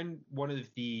 We're in one of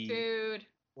the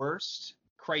worst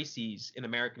crises in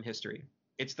American history.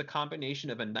 It's the combination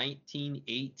of a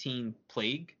 1918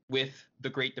 plague with the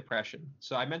Great Depression.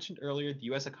 So I mentioned earlier the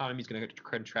U.S. economy is going to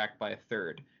contract by a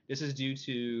third. This is due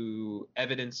to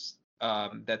evidence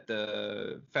that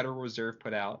the Federal Reserve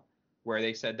put out, where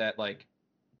they said that like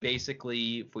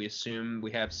basically if we assume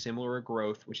we have similar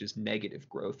growth, which is negative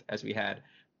growth as we had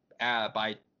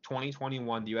by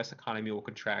 2021, the U.S. economy will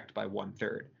contract by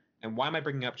 1/3. And why am I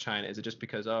bringing up China? Is it just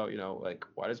because, like,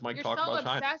 why does Mike talk about China? You're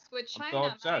so obsessed with China. I'm so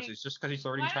obsessed. Mike. It's just because he's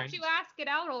learning Chinese. Why don't you ask it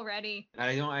out already?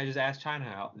 I just asked China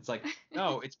out. It's like,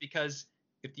 no, it's because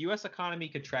if the U.S. economy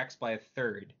contracts by a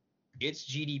third, its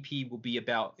GDP will be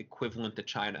about equivalent to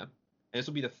China. And this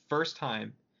will be the first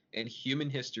time in human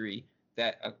history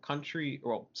that a country,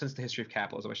 well, since the history of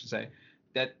capitalism, I should say,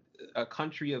 that a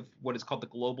country of what is called the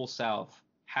Global South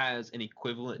has an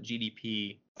equivalent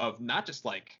GDP of not just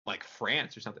like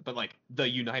France or something, but like the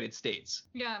United States.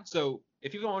 Yeah. So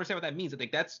if you don't understand what that means, I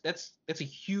think that's a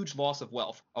huge loss of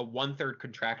wealth, a 1/3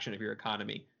 contraction of your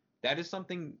economy. That is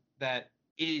something that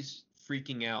is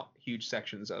freaking out huge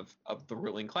sections of the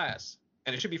ruling class.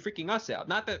 And it should be freaking us out.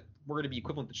 Not that we're going to be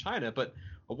equivalent to China, but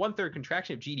a 1/3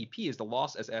 contraction of GDP is the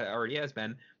loss, as it already has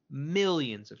been,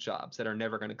 millions of jobs that are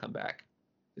never going to come back.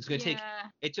 It's going to take.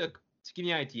 It took to give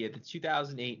you an idea, the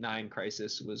 2008-9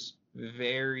 crisis was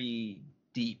very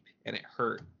deep and it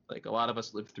hurt. Like a lot of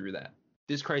us lived through that.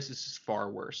 This crisis is far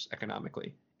worse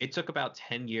economically. It took about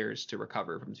 10 years to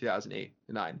recover from 2008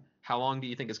 to 9. How long do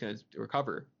you think it's going to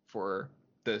recover for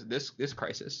this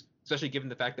crisis? Especially given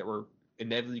the fact that we're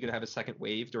inevitably going to have a second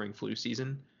wave during flu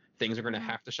season. Things are going to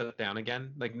have to shut down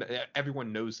again. Like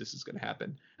everyone knows this is going to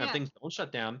happen. And if things don't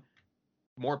shut down,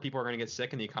 more people are going to get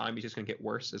sick and the economy is just going to get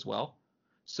worse as well.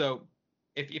 So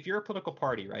if you're a political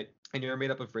party, right, and you're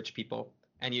made up of rich people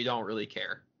and you don't really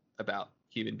care about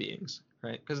human beings,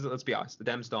 right? Because let's be honest, the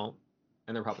Dems don't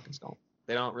and the Republicans don't.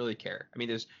 They don't really care. I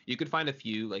mean, you could find a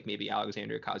few, like maybe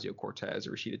Alexandria Ocasio-Cortez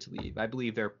or Rashida Tlaib. I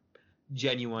believe they're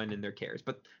genuine in their cares,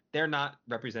 but they're not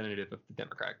representative of the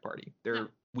Democratic Party. They're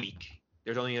weak.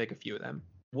 There's only like a few of them.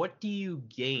 What do you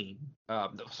gain?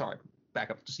 Sorry,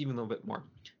 back up just even a little bit more.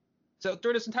 So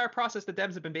during this entire process, the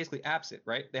Dems have been basically absent,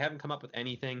 right? They haven't come up with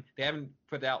anything. They haven't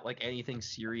put out like anything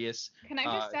serious. Can I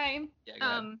just say,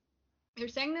 you're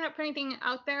saying they're not putting anything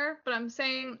out there, but I'm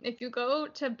saying if you go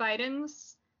to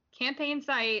Biden's campaign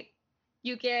site,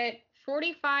 you get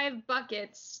 45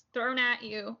 buckets thrown at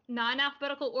you, not in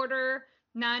alphabetical order,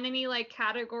 not in any like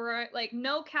category, like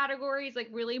no categories like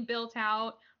really built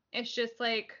out. It's just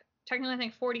like technically I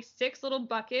think 46 little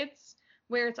buckets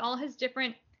where it's all his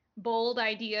different bold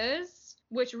ideas,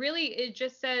 which really it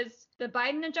just says the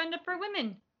Biden agenda for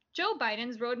women, Joe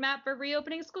Biden's roadmap for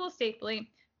reopening schools safely,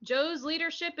 Joe's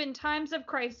leadership in times of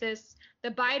crisis,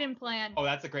 the Biden plan. Oh,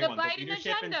 that's a great the one. Biden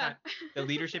agenda. The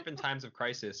leadership in times of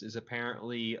crisis is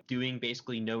apparently doing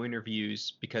basically no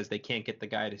interviews because they can't get the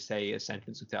guy to say a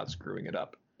sentence without screwing it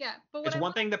up. Yeah, but it's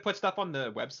one thing to put stuff on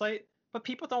the website, but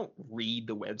people don't read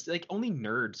the website. Like only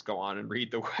nerds go on and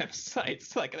read the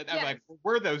websites. Like, yes. I'm like,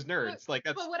 we're those nerds. Like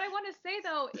that's. But what I want to say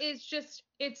though is just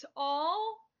it's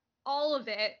all of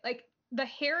it. Like the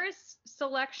Harris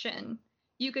selection,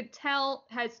 you could tell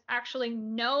has actually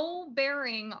no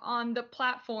bearing on the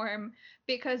platform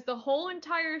because the whole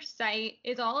entire site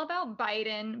is all about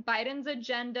Biden, Biden's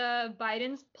agenda,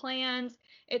 Biden's plans.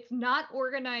 It's not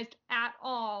organized at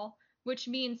all, which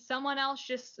means someone else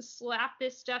just slapped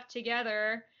this stuff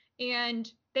together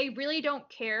and they really don't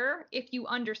care if you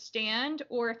understand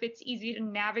or if it's easy to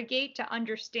navigate to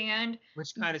understand.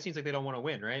 Which kind of seems like they don't want to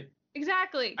win, right?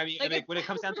 Exactly. I mean, like, when it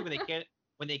comes down to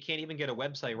when they can't even get a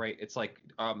website right, it's like,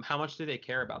 how much do they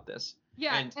care about this?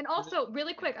 Yeah, and also,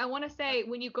 really quick, I want to say,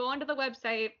 when you go onto the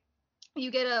website,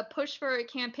 you get a push for a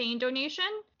campaign donation,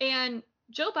 and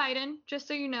Joe Biden, just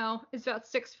so you know, is about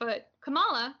 6 foot.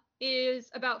 Kamala is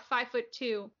about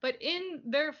 5'2", but in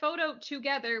their photo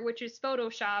together, which is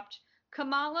photoshopped,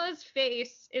 Kamala's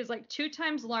face is like 2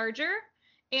 times larger,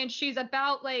 and she's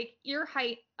about like ear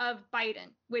height of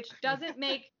Biden, which doesn't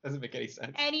make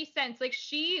any sense. Like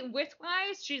she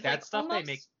width-wise, she's that like stuff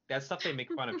almost... That stuff they make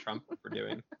fun of Trump for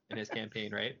doing in his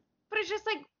campaign, right? But it's just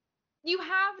like you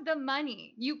have the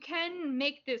money. You can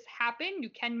make this happen. You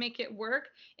can make it work.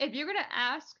 If you're gonna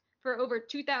ask for over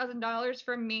 $2,000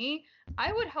 from me,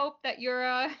 I would hope that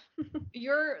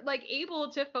you're like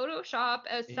able to Photoshop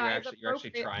a size appropriate. You're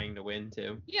actually trying to win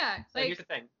too. Yeah. So here's the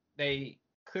thing. They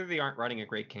clearly aren't running a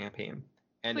great campaign.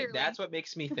 And that's what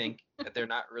makes me think that they're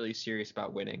not really serious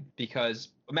about winning. Because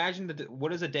imagine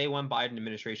what is a day one Biden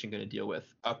administration going to deal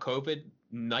with? A COVID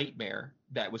nightmare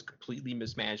that was completely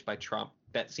mismanaged by Trump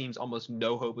that seems almost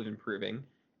no hope of improving.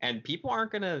 And people are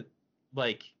going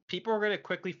to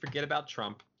quickly forget about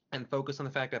Trump and focus on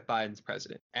the fact that Biden's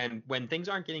president. And when things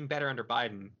aren't getting better under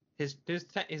Biden, his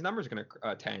numbers are going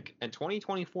to tank. And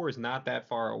 2024 is not that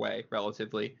far away,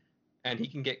 relatively. And he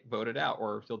can get voted out,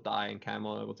 or he'll die and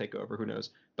Kamala will take over. Who knows?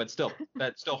 But still,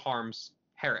 that still harms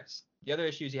Harris. The other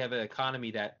issue is you have an economy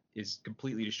that is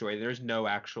completely destroyed. There's no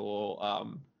actual,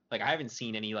 I haven't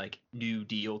seen any like New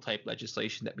Deal type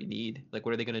legislation that we need. Like,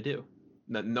 what are they going to do?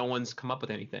 No one's come up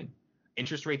with anything.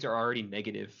 Interest rates are already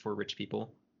negative for rich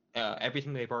people.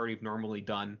 Everything they've already normally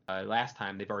done last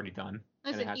time they've already done.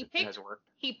 Listen, and it hasn't worked.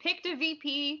 He picked a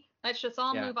VP. Let's just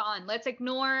all move on. Let's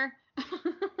ignore.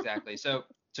 Exactly. So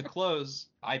to close,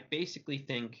 I basically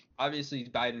think, obviously,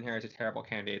 Biden and Harris are terrible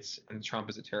candidates, and Trump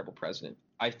is a terrible president.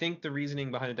 I think the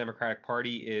reasoning behind the Democratic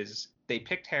Party is they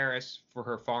picked Harris for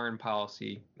her foreign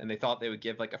policy, and they thought they would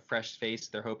give like a fresh face.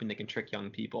 They're hoping they can trick young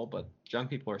people, but young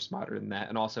people are smarter than that,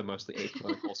 and also mostly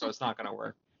apolitical, so it's not going to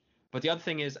work. But the other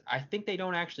thing is, I think they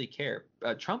don't actually care.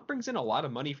 Trump brings in a lot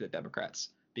of money for the Democrats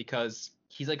because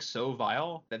he's like so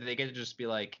vile that they get to just be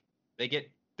like, they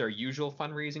get their usual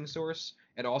fundraising source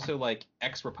and also like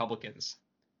ex-Republicans.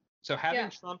 So having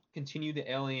Trump continue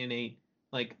to alienate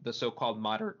like the so-called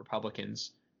moderate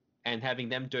Republicans and having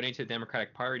them donate to the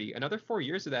Democratic Party, another 4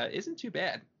 years of that isn't too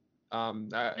bad.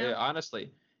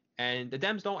 honestly. And the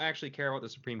Dems don't actually care about the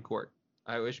Supreme Court.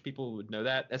 I wish people would know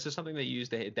that. That's just something they use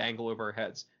to dangle over our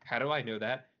heads. How do I know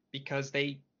that? Because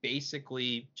they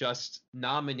basically just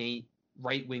nominate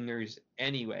right-wingers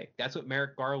anyway. That's what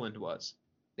Merrick Garland was.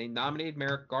 They nominated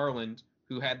Merrick Garland,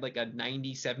 who had like a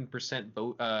 97%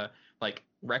 vote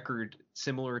record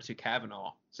similar to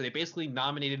Kavanaugh. So they basically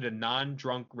nominated a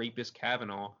non-drunk rapist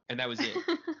Kavanaugh, and that was it.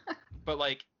 But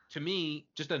like, to me,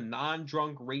 just a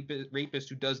non-drunk rapist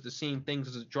who does the same things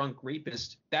as a drunk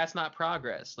rapist, that's not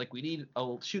progress. Like, we need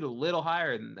to shoot a little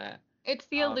higher than that. It's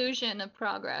the illusion of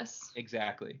progress.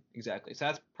 Exactly. So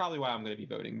that's probably why I'm going to be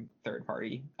voting third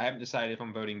party. I haven't decided if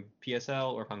I'm voting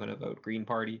PSL or if I'm going to vote Green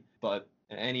Party. But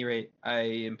at any rate, I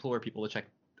implore people to check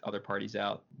other parties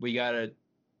out. We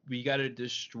gotta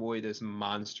destroy this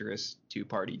monstrous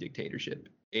two-party dictatorship.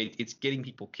 It's getting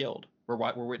people killed. We're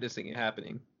witnessing it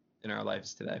happening in our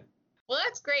lives today. Well,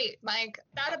 that's great, Mike.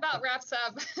 That about wraps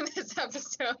up this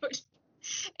episode.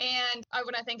 And I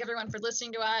want to thank everyone for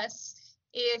listening to us.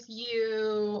 If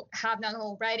you have not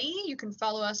already, you can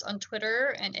follow us on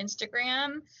Twitter and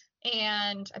Instagram.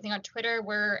 And I think on Twitter,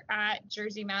 we're at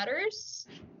Jersey Matters.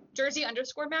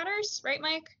 Jersey_Matters, right,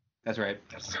 Mike? That's right.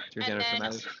 Jersey And then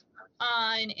Matters.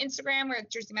 on Instagram, we're at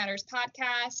Jersey Matters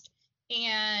Podcast.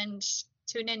 And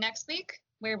tune in next week,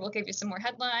 where we'll give you some more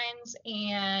headlines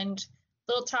and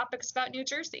little topics about New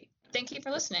Jersey. Thank you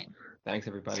for listening. Thanks,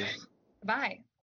 everybody. Bye.